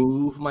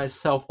move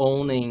myself,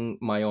 owning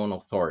my own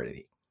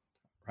authority,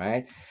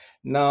 right?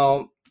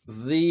 Now,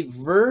 the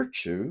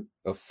virtue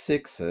of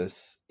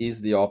sixes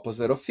is the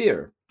opposite of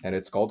fear, and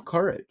it's called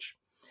courage.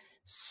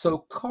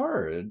 So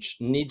courage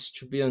needs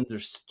to be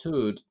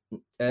understood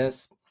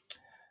as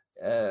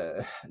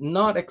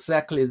not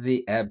exactly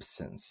the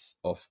absence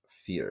of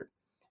fear,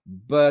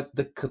 but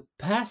the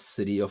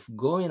capacity of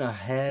going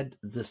ahead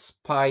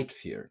despite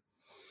fear.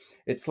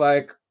 It's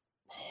like,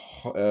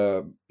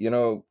 uh, you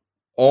know,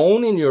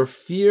 owning your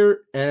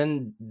fear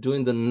and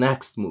doing the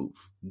next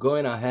move,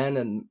 going ahead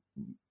and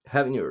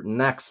having your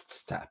next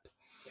step.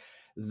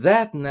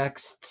 That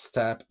next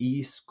step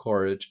is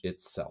courage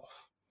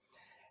itself.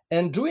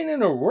 And doing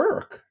inner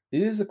work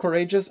is a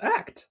courageous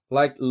act,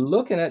 like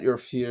looking at your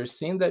fear,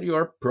 seeing that you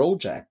are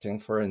projecting,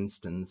 for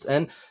instance,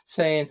 and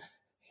saying,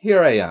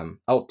 here I am,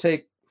 I'll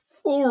take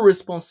full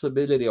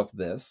responsibility of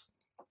this,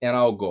 and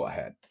I'll go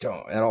ahead,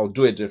 and I'll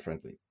do it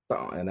differently,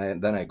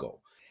 and then I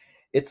go.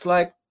 It's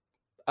like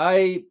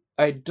I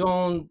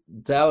don't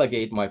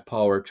delegate my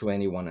power to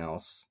anyone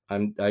else.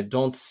 I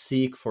don't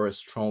seek for a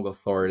strong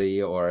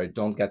authority, or I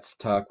don't get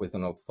stuck with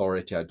an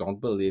authority I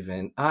don't believe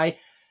in. I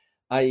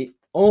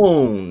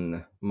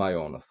own my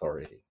own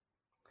authority.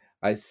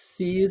 I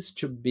cease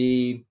to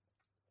be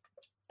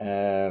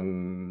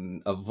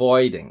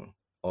avoiding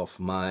of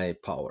my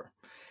power,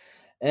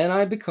 and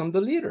I become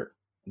the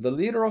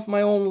leader of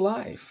my own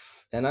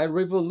life, and I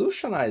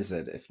revolutionize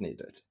it if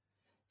needed.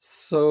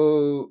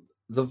 So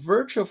the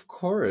virtue of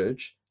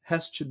courage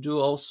has to do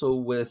also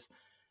with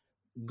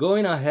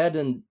going ahead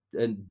and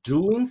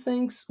doing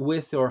things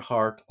with your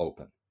heart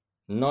open,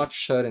 not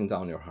shutting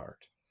down your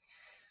heart.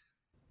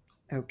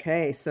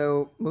 Okay,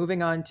 so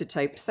moving on to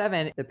type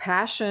 7, the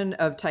passion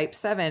of type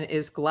 7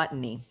 is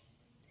gluttony.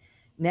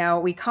 Now,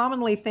 we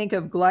commonly think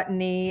of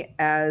gluttony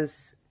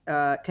as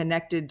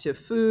connected to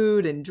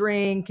food and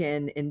drink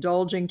and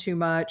indulging too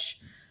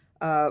much.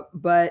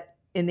 But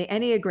in the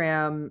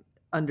Enneagram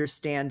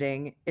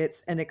understanding,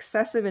 it's an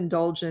excessive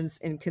indulgence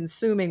in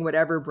consuming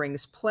whatever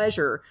brings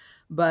pleasure.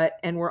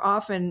 And we're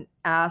often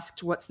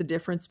asked, what's the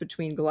difference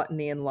between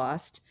gluttony and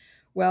lust?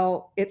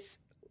 Well,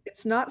 it's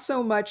not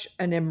so much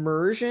an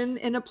immersion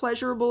in a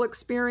pleasurable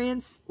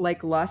experience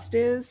like lust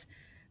is.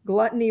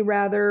 Gluttony,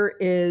 rather,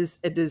 is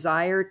a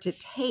desire to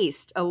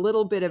taste a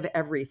little bit of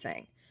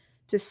everything,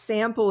 to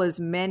sample uh,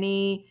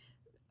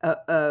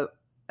 uh,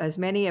 as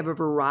many of a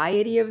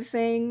variety of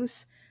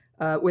things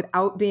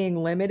without being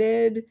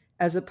limited,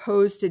 as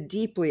opposed to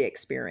deeply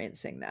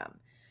experiencing them.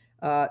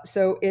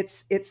 So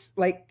it's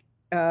like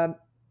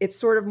it's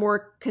sort of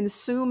more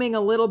consuming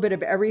a little bit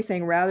of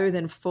everything rather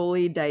than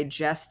fully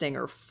digesting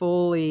or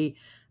fully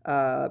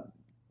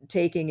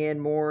taking in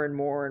more and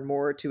more and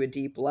more to a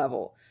deep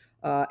level.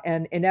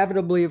 And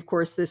inevitably, of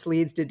course, this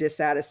leads to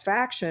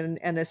dissatisfaction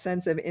and a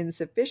sense of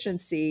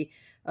insufficiency.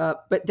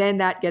 But then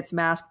that gets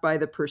masked by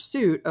the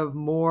pursuit of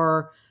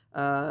more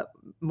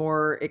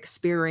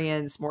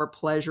experience, more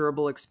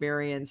pleasurable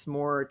experience,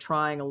 more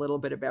trying a little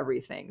bit of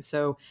everything.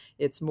 So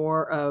it's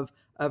more of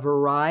a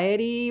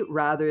variety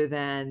rather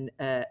than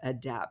a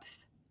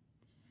depth.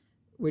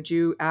 Would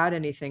you add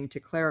anything to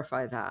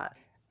clarify that?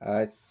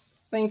 I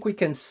think we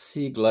can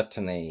see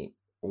gluttony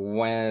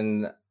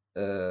when,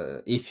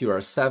 if you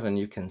are 7,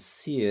 you can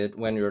see it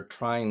when you're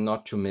trying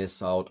not to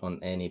miss out on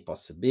any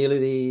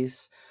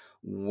possibilities,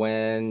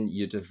 when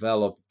you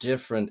develop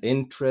different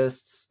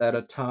interests at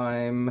a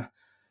time,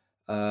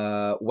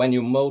 when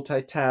you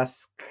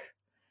multitask,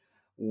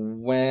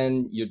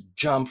 when you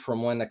jump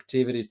from one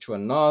activity to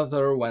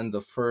another, when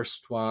the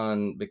first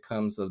one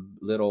becomes a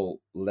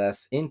little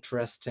less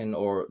interesting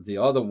or the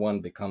other one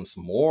becomes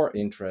more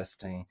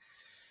interesting.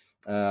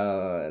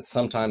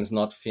 Sometimes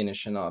not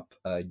finishing up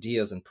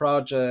ideas and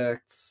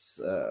projects.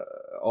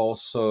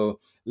 Also,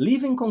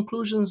 leaving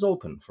conclusions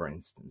open, for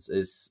instance,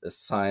 is a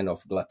sign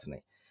of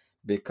gluttony,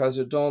 because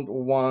you don't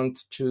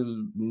want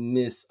to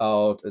miss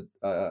out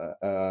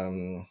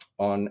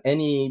on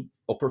any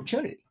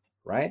opportunity,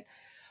 right?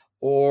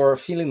 Or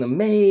feeling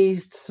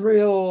amazed,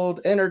 thrilled,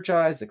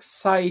 energized,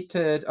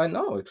 excited. I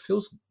know it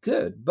feels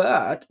good,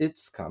 but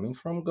it's coming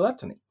from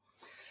gluttony.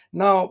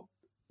 Now,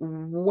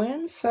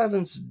 when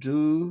 7s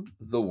do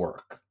the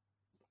work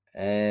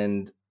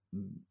and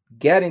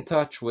get in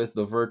touch with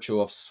the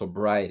virtue of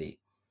sobriety,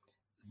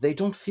 they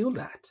don't feel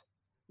that.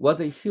 What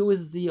they feel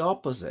is the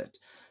opposite.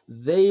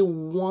 They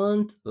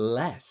want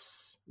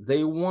less.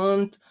 They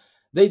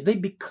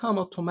become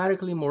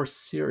automatically more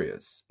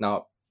serious.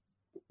 Now,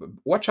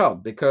 watch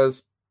out,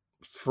 because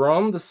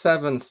from the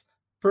 7's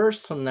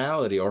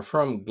personality or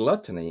from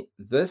gluttony,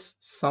 this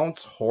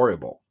sounds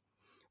horrible.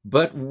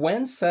 But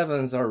when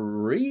 7s are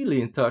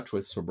really in touch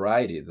with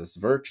sobriety, this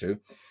virtue,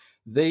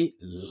 they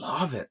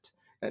love it.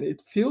 And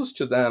it feels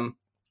to them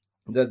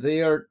that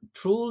they are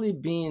truly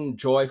being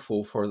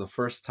joyful for the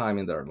first time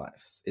in their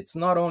lives. It's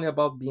not only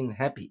about being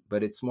happy,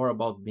 but it's more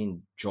about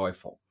being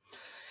joyful.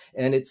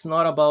 And it's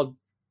not about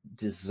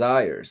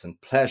desires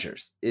and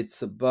pleasures.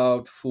 It's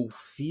about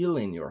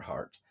fulfilling your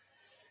heart.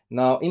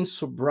 Now, in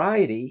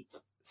sobriety,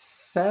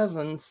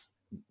 7s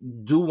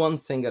do one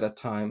thing at a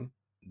time.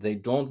 They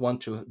don't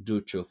want to do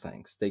two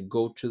things. They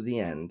go to the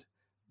end.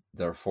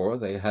 Therefore,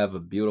 they have a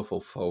beautiful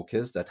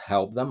focus that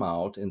help them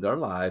out in their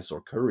lives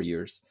or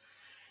careers.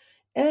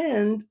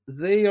 And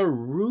they are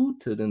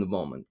rooted in the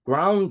moment,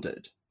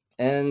 grounded,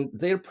 and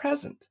they're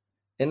present.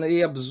 And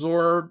they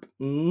absorb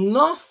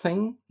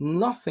nothing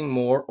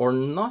more or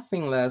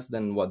nothing less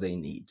than what they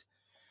need.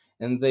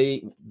 And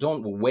they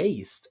don't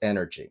waste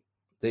energy.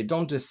 They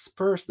don't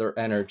disperse their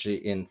energy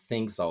in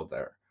things out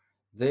there.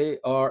 They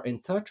are in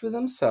touch with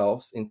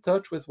themselves, in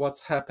touch with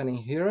what's happening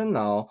here and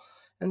now,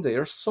 and they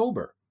are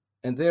sober.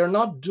 And they are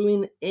not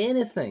doing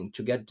anything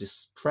to get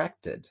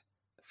distracted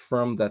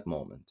from that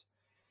moment.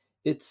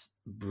 It's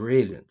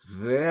brilliant,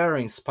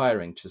 very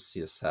inspiring to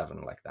see a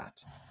 7 like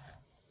that.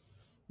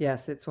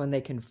 Yes, it's when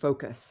they can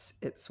focus.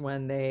 It's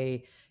when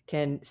they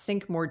can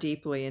sink more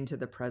deeply into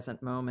the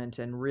present moment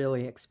and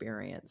really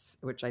experience,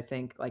 which I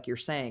think, like you're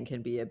saying,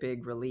 can be a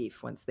big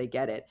relief once they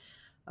get it.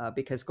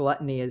 Because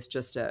gluttony is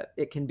just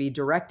it can be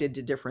directed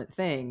to different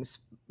things,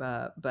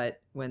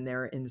 but when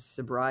they're in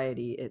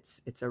sobriety,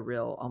 it's a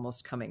real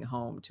almost coming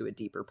home to a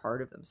deeper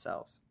part of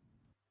themselves.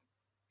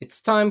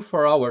 It's time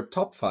for our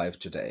top 5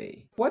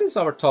 today. What is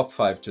our top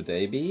 5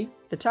 today, Bea?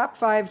 The top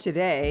 5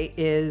 today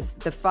is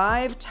the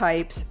 5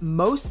 types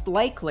most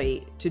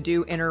likely to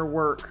do inner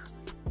work.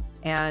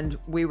 And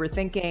we were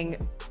thinking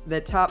the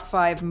top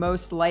 5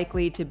 most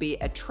likely to be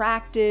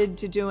attracted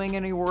to doing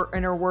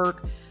inner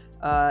work,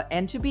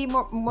 and to be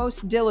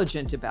most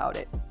diligent about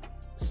it.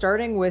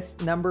 Starting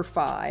with number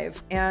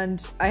 5.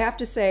 And I have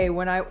to say,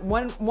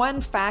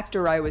 one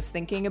factor I was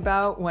thinking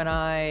about when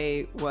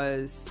I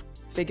was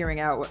figuring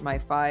out what my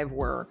 5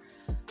 were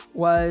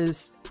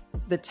was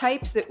the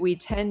types that we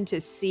tend to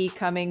see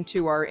coming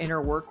to our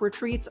inner work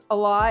retreats a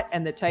lot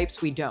and the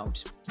types we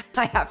don't.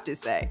 I have to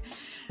say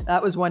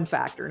that was one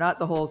factor, not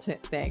the whole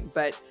thing,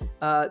 but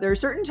there are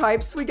certain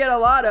types we get a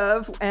lot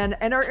of, and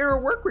our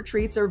inner work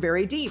retreats are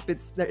very deep.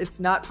 It's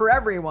not for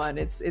everyone.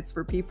 It's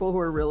for people who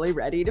are really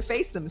ready to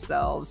face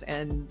themselves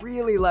and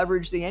really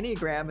leverage the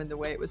Enneagram in the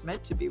way it was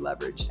meant to be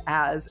leveraged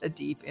as a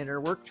deep inner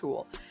work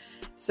tool.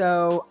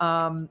 So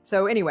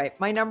anyway,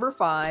 my number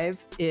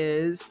 5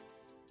 is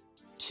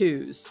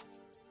 2s.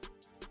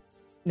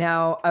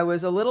 Now, I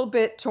was a little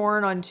bit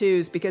torn on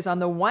 2s because on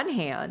the one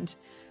hand,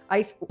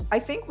 I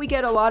think we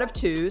get a lot of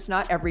 2s,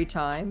 not every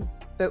time,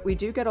 but we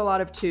do get a lot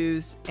of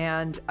 2s,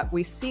 and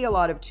we see a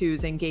lot of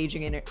 2s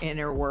engaging in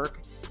inner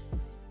work.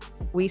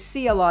 We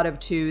see a lot of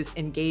 2s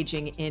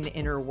engaging in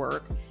inner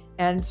work.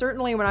 And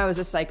certainly when I was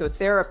a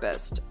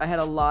psychotherapist, I had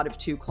a lot of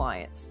 2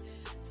 clients.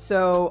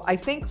 So I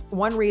think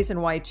one reason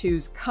why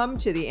 2s come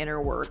to the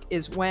inner work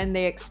is when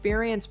they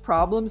experience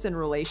problems in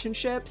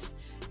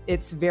relationships,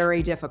 it's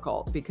very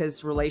difficult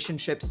because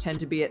relationships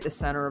tend to be at the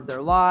center of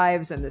their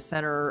lives and the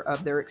center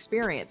of their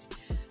experience.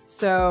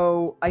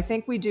 So I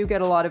think we do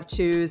get a lot of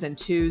 2s, and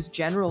 2s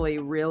generally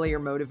really are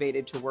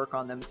motivated to work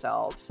on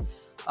themselves.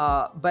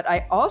 But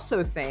I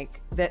also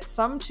think that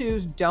some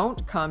 2s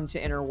don't come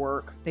to inner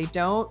work. They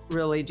don't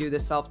really do the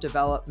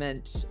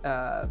self-development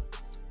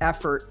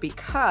effort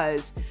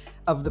because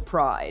of the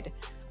pride.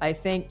 I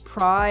think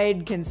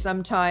pride can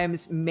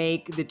sometimes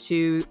make the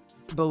 2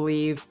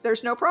 believe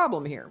there's no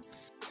problem here.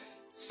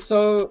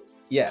 So,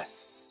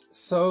 yes.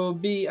 So,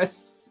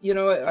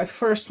 I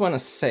first want to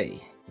say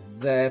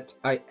that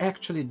I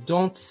actually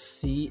don't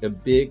see a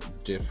big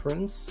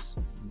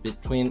difference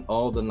between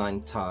all the 9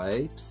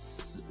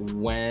 types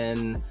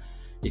when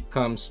it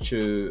comes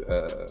to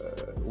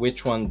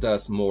which one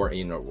does more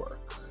inner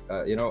work.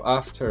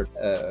 After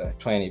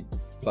 20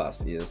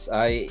 plus years,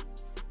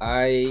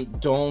 I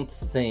don't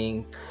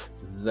think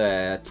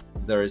that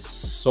there is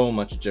so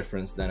much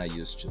difference than I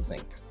used to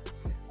think.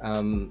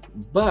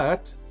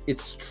 But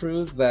it's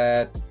true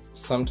that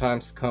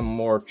sometimes come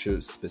more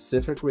to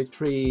specific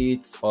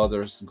retreats,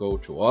 others go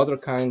to other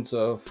kinds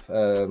of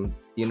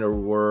inner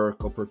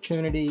work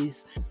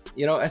opportunities.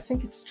 I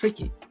think it's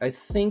tricky. I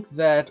think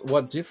that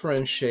what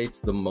differentiates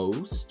the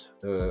most,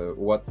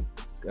 what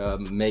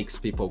makes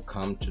people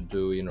come to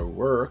do inner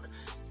work,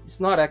 it's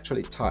not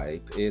actually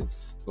type.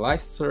 It's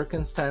life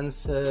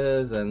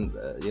circumstances and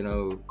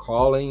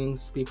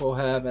callings people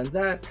have, and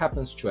that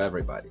happens to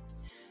everybody.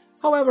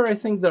 However, I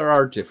think there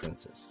are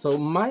differences. So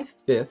my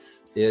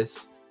 5th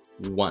is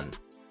 1,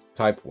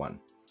 type 1.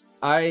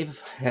 I've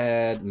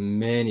had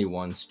many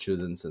 1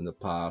 students in the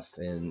past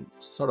in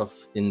sort of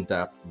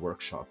in-depth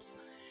workshops.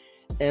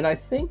 And I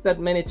think that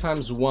many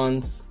times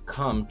 1s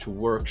come to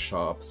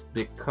workshops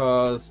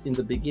because in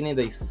the beginning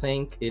they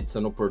think it's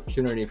an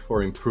opportunity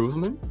for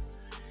improvement,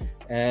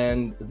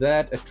 and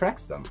that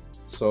attracts them.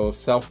 So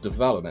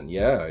self-development,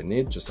 yeah, I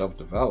need to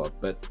self-develop,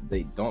 but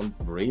they don't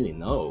really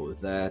know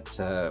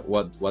that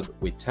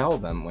what we tell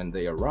them when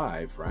they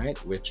arrive, right?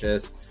 Which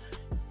is,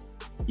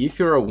 if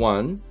you're a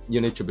 1, you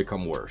need to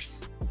become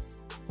worse,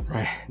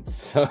 right?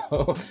 So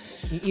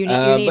you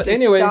need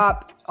to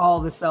stop all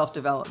the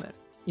self-development.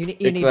 You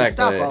need to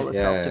stop all the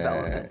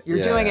self-development.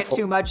 You're doing it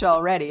too much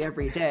already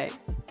every day.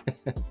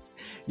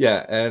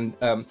 Yeah, and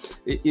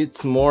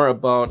it's more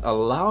about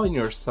allowing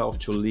yourself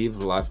to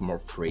live life more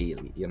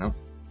freely,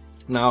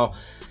 Now,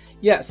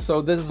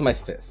 so this is my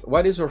 5th.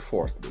 What is your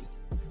 4th, B?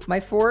 My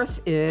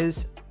 4th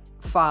is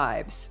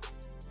 5s.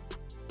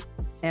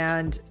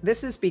 And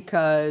this is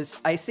because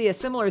I see a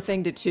similar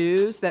thing to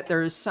 2s, that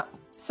there's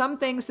some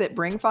things that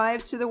bring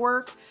 5s to the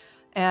work.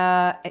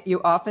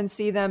 You often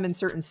see them in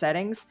certain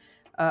settings,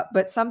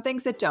 but some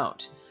things that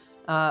don't.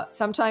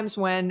 Sometimes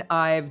when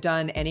I've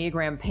done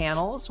Enneagram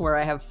panels where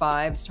I have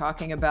 5s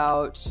talking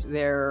about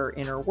their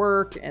inner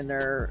work and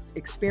their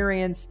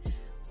experience,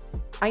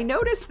 I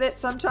notice that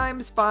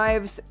sometimes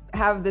 5s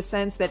have the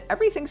sense that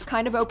everything's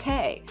kind of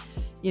okay.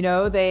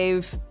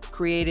 They've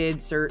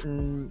created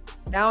certain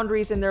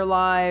boundaries in their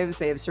lives.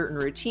 They have certain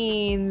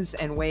routines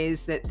and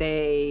ways that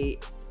they,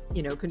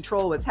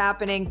 control what's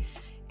happening.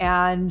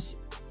 And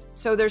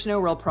so there's no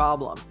real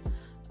problem.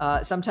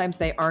 Sometimes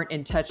they aren't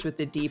in touch with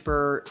the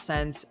deeper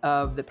sense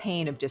of the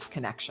pain of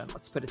disconnection.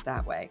 Let's put it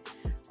that way.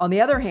 On the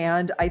other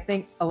hand, I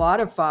think a lot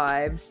of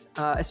 5s,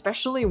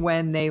 especially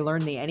when they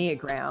learn the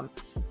Enneagram,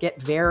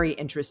 get very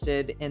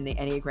interested in the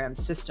Enneagram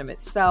system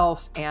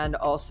itself and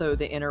also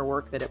the inner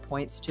work that it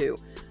points to.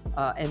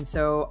 And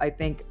so I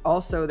think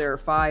also there are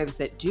 5s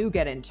that do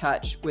get in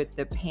touch with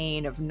the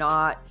pain of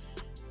not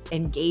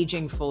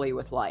engaging fully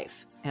with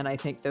life. And I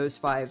think those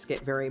 5s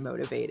get very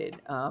motivated.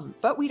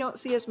 But we don't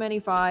see as many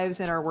 5s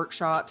in our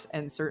workshops.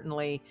 And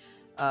certainly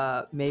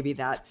maybe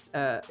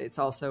it's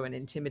also an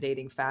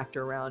intimidating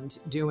factor around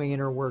doing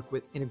inner work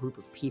in a group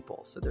of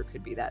people. So there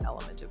could be that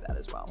element of that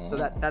as well. So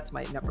that's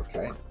my number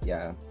 4.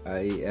 Yeah,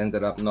 I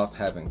ended up not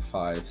having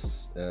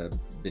 5s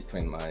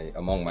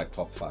among my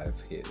top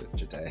 5 here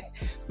today.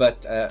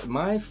 But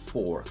my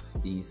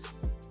 4th is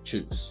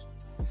choose.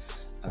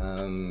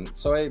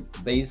 So I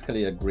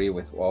basically agree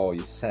with all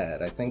you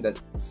said. I think that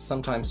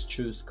sometimes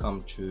choose come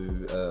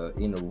to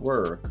inner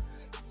work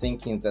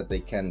thinking that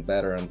they can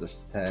better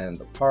understand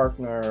the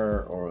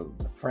partner or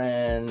the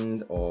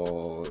friend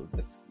or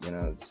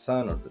the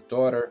son or the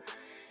daughter,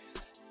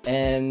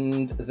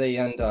 and they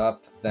end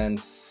up then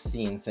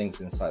seeing things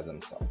inside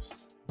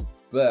themselves.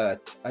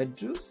 But I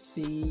do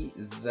see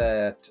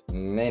that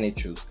many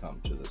choose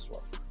come to this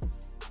work.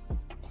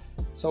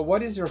 So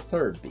what is your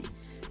 3rd, B?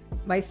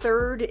 My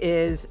 3rd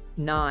is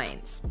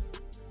 9s.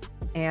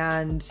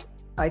 And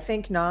I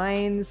think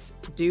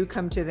 9s do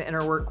come to the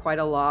inner work quite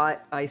a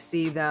lot. I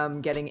see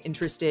them getting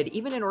interested,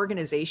 even in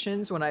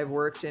organizations. When I've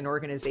worked in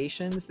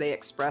organizations, they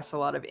express a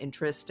lot of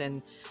interest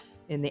in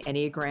the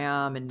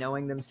Enneagram and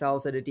knowing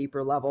themselves at a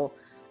deeper level.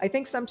 I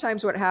think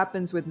sometimes what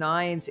happens with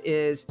 9s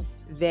is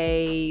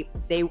they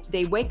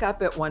wake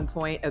up at one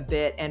point a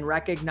bit and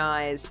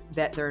recognize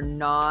that they're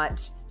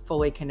not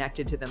fully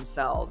connected to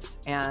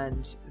themselves,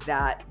 and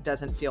that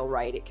doesn't feel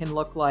right. It can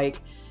look like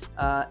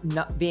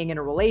not being in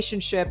a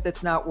relationship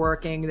that's not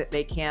working, that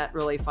they can't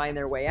really find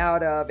their way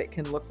out of. It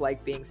can look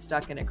like being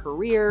stuck in a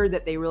career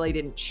that they really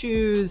didn't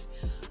choose.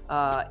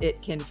 It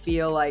can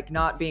feel like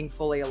not being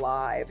fully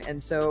alive.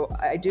 And so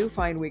I do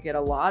find we get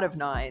a lot of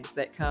 9s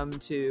that come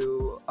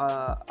to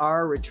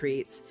our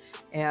retreats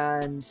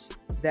and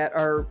that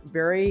are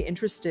very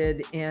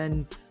interested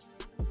in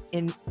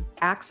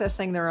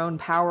accessing their own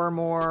power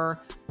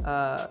more,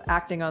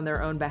 acting on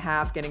their own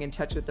behalf, getting in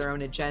touch with their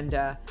own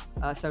agenda.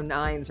 So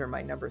 9s are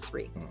my number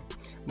 3.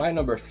 My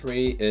number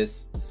 3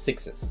 is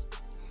 6s.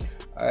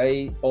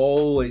 I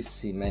always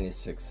see many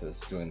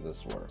 6s doing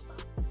this work.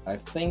 I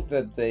think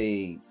that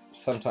they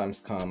sometimes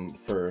come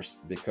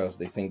first because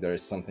they think there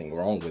is something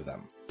wrong with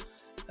them.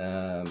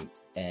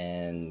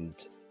 And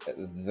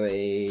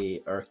they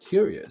are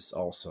curious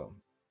also.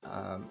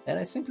 And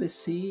I simply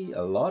see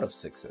a lot of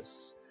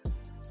 6s.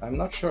 I'm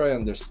not sure I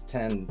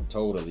understand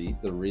totally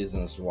the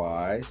reasons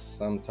why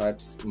some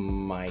types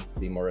might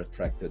be more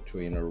attracted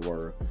to inner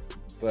work,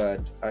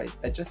 but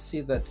I just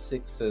see that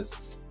 6s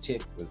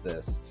stick with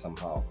this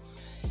somehow.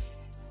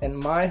 And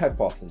my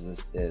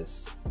hypothesis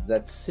is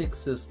that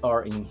 6s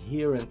are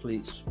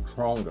inherently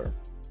stronger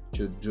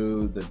to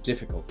do the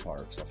difficult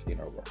parts of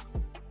inner work.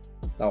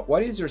 Now,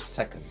 what is your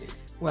second?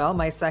 Well,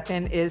 my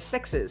second is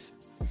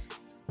 6s.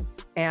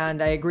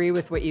 And I agree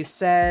with what you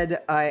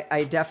said.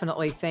 I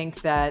definitely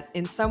think that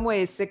in some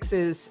ways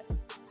 6s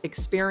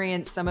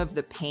experience some of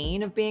the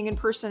pain of being in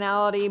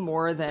personality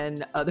more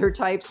than other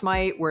types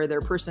might, where their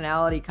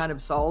personality kind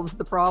of solves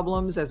the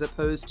problems as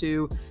opposed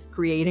to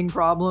creating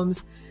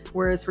problems.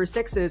 Whereas for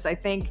 6s, I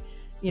think,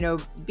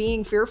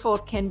 being fearful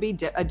can be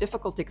a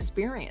difficult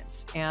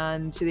experience.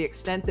 And to the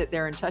extent that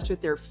they're in touch with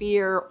their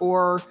fear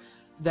or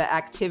the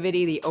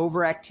activity, the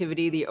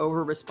overactivity, the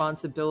over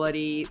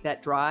responsibility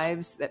that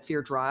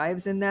fear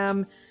drives in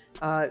them,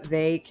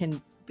 they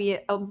can be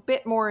a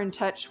bit more in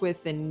touch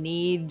with the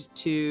need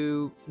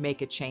to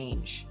make a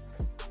change.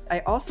 I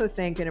also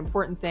think an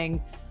important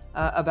thing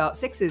about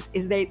 6s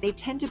is they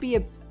tend to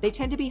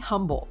be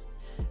humble.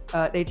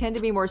 They tend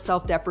to be more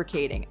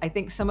self-deprecating. I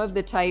think some of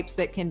the types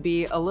that can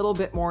be a little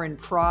bit more in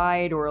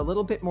pride or a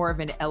little bit more of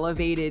an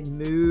elevated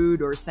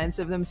mood or sense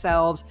of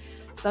themselves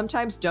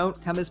sometimes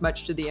don't come as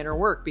much to the inner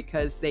work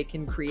because they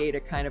can create a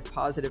kind of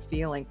positive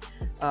feeling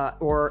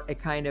or a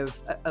kind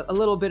of a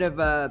little bit of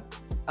a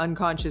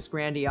unconscious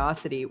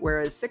grandiosity.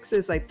 Whereas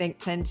 6s, I think,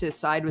 tend to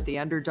side with the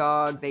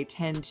underdog. They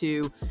tend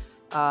to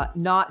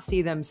not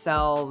see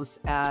themselves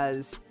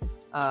as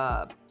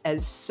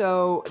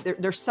so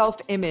their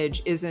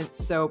self-image isn't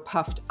so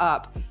puffed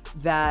up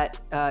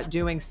that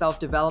doing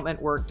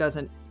self-development work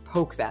doesn't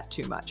poke that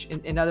too much.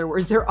 In other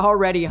words, they're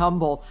already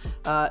humble.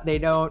 They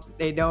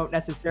don't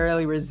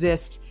necessarily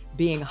resist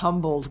being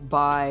humbled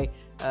by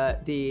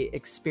the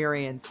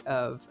experience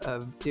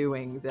of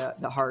doing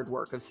the hard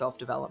work of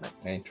self-development.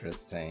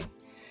 Interesting.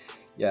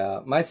 Yeah,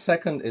 my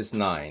second is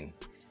 9.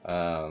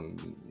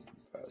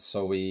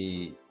 So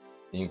we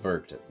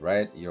inverted,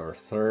 right? Your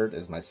third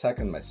is my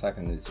second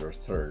is your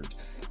third.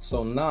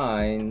 So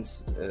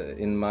 9s,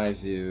 in my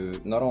view,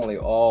 not only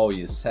all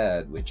you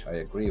said, which I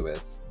agree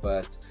with,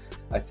 but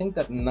I think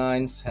that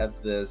 9s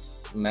have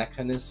this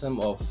mechanism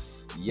of,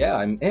 yeah,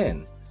 I'm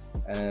in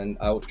and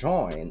I'll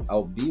join,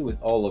 I'll be with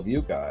all of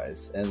you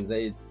guys, and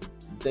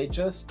they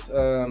just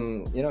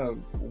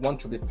want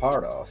to be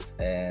part of,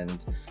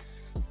 and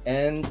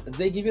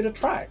they give it a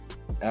try.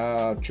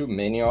 To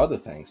many other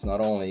things,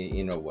 not only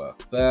inner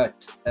work.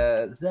 But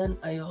then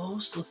I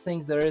also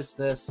think there is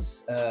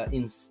this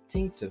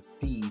instinctive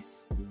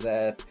piece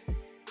that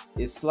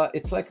it's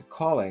like a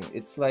calling.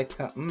 It's like,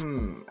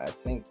 I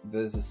think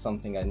this is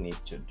something I need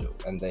to do.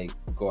 And they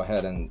go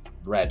ahead and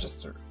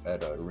register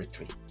at a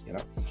retreat,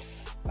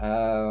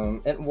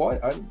 And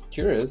what I'm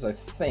curious, I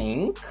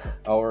think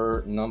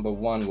our number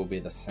 1 will be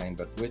the same,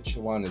 but which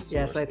one is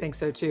yours? Yes, I think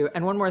so too.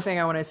 And one more thing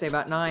I want to say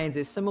about 9s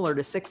is similar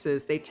to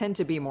 6s, they tend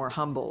to be more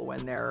humble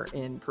when they're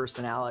in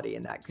personality,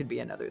 and that could be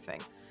another thing.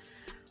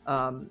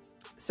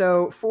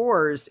 So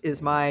 4s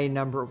is my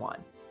number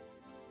 1.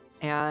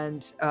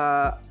 And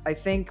I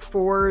think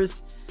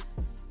 4s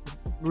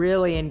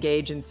really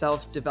engage in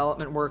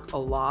self-development work a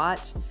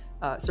lot.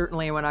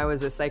 Certainly when I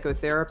was a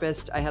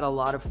psychotherapist, I had a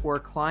lot of 4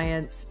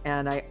 clients,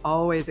 and I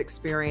always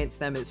experienced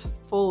them as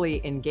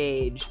fully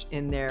engaged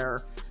in their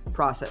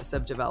process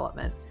of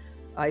development.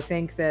 I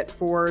think that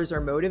 4s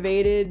are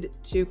motivated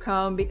to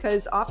come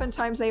because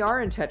oftentimes they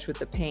are in touch with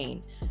the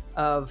pain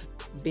of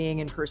being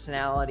in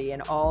personality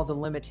and all the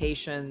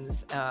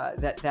limitations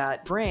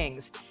that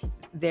brings.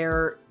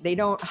 They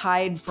don't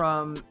hide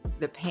from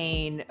the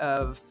pain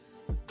of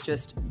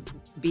just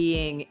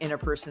being in a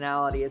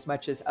personality as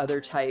much as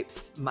other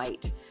types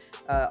might.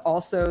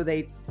 Also,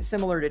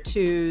 similar to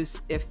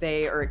 2s, if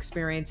they are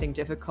experiencing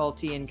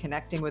difficulty in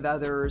connecting with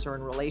others or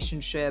in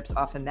relationships,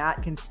 often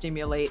that can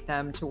stimulate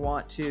them to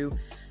want to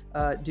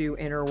do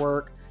inner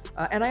work.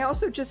 And I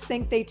also just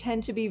think they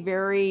tend to be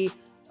very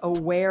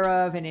aware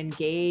of and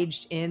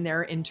engaged in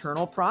their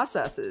internal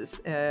processes.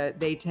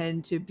 They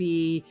tend to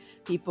be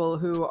people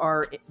who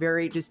are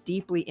very just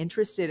deeply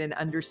interested in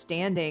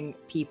understanding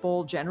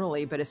people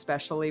generally, but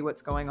especially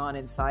what's going on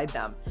inside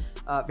them.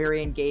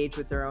 Very engaged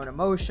with their own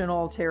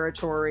emotional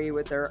territory,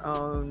 with their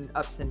own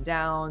ups and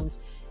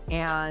downs,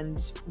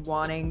 and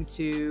wanting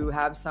to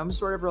have some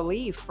sort of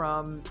relief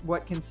from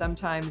what can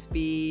sometimes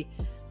be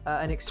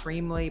an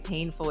extremely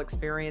painful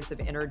experience of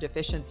inner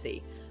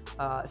deficiency.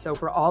 So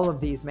for all of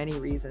these many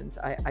reasons,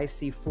 I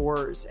see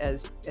 4s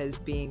as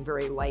being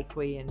very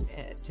likely and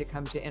to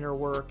come to inner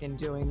work and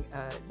doing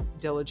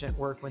diligent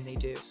work when they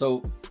do.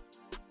 So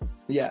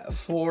yeah,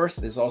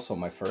 4s is also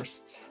my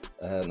first,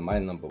 my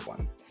number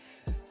 1.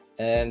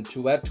 And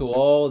to add to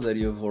all that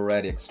you've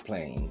already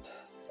explained,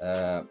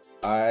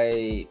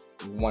 I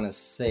want to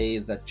say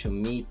that to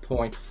me,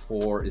 point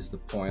 4 is the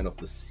point of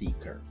the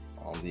seeker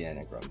on the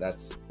Enneagram.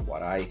 That's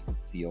what I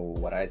feel,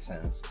 what I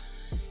sense.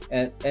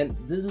 And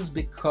this is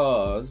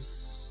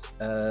because,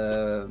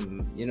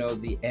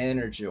 the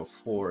energy of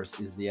 4s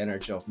is the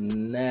energy of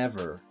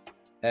never,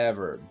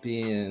 ever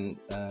being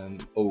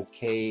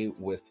okay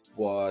with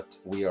what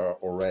we are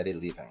already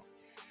living.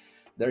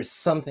 There's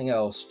something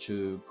else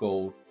to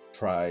go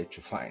try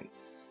to find.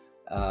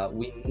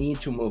 We need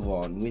to move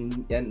on.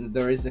 And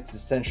there is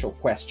existential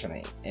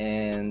questioning,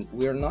 and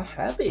we're not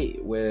happy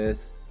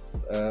with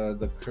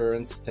the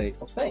current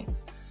state of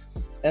things.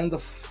 And the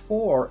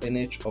 4 in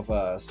each of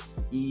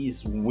us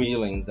is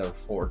willing,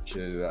 therefore,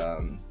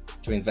 to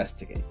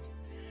investigate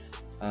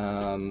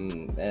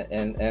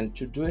and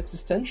to do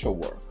existential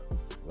work,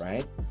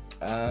 right?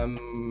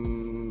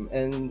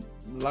 And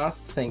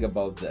last thing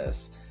about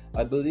this,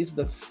 I believe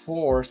that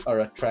 4s are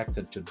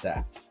attracted to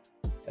depth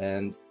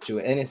and to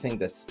anything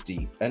that's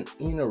deep, and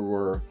inner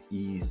work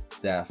is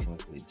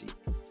definitely deep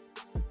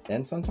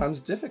and sometimes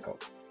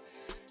difficult.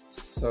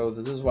 So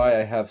this is why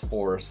I have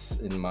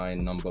 4s in my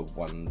number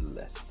 1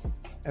 list.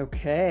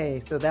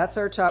 Okay, so that's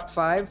our top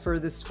 5 for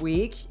this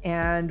week,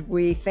 and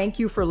we thank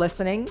you for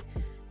listening.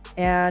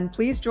 And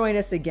please join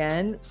us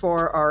again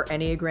for our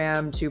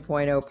Enneagram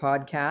 2.0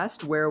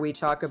 podcast, where we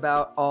talk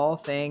about all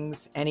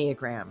things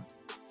Enneagram.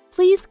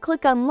 Please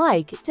click on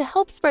like to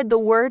help spread the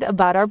word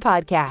about our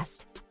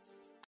podcast.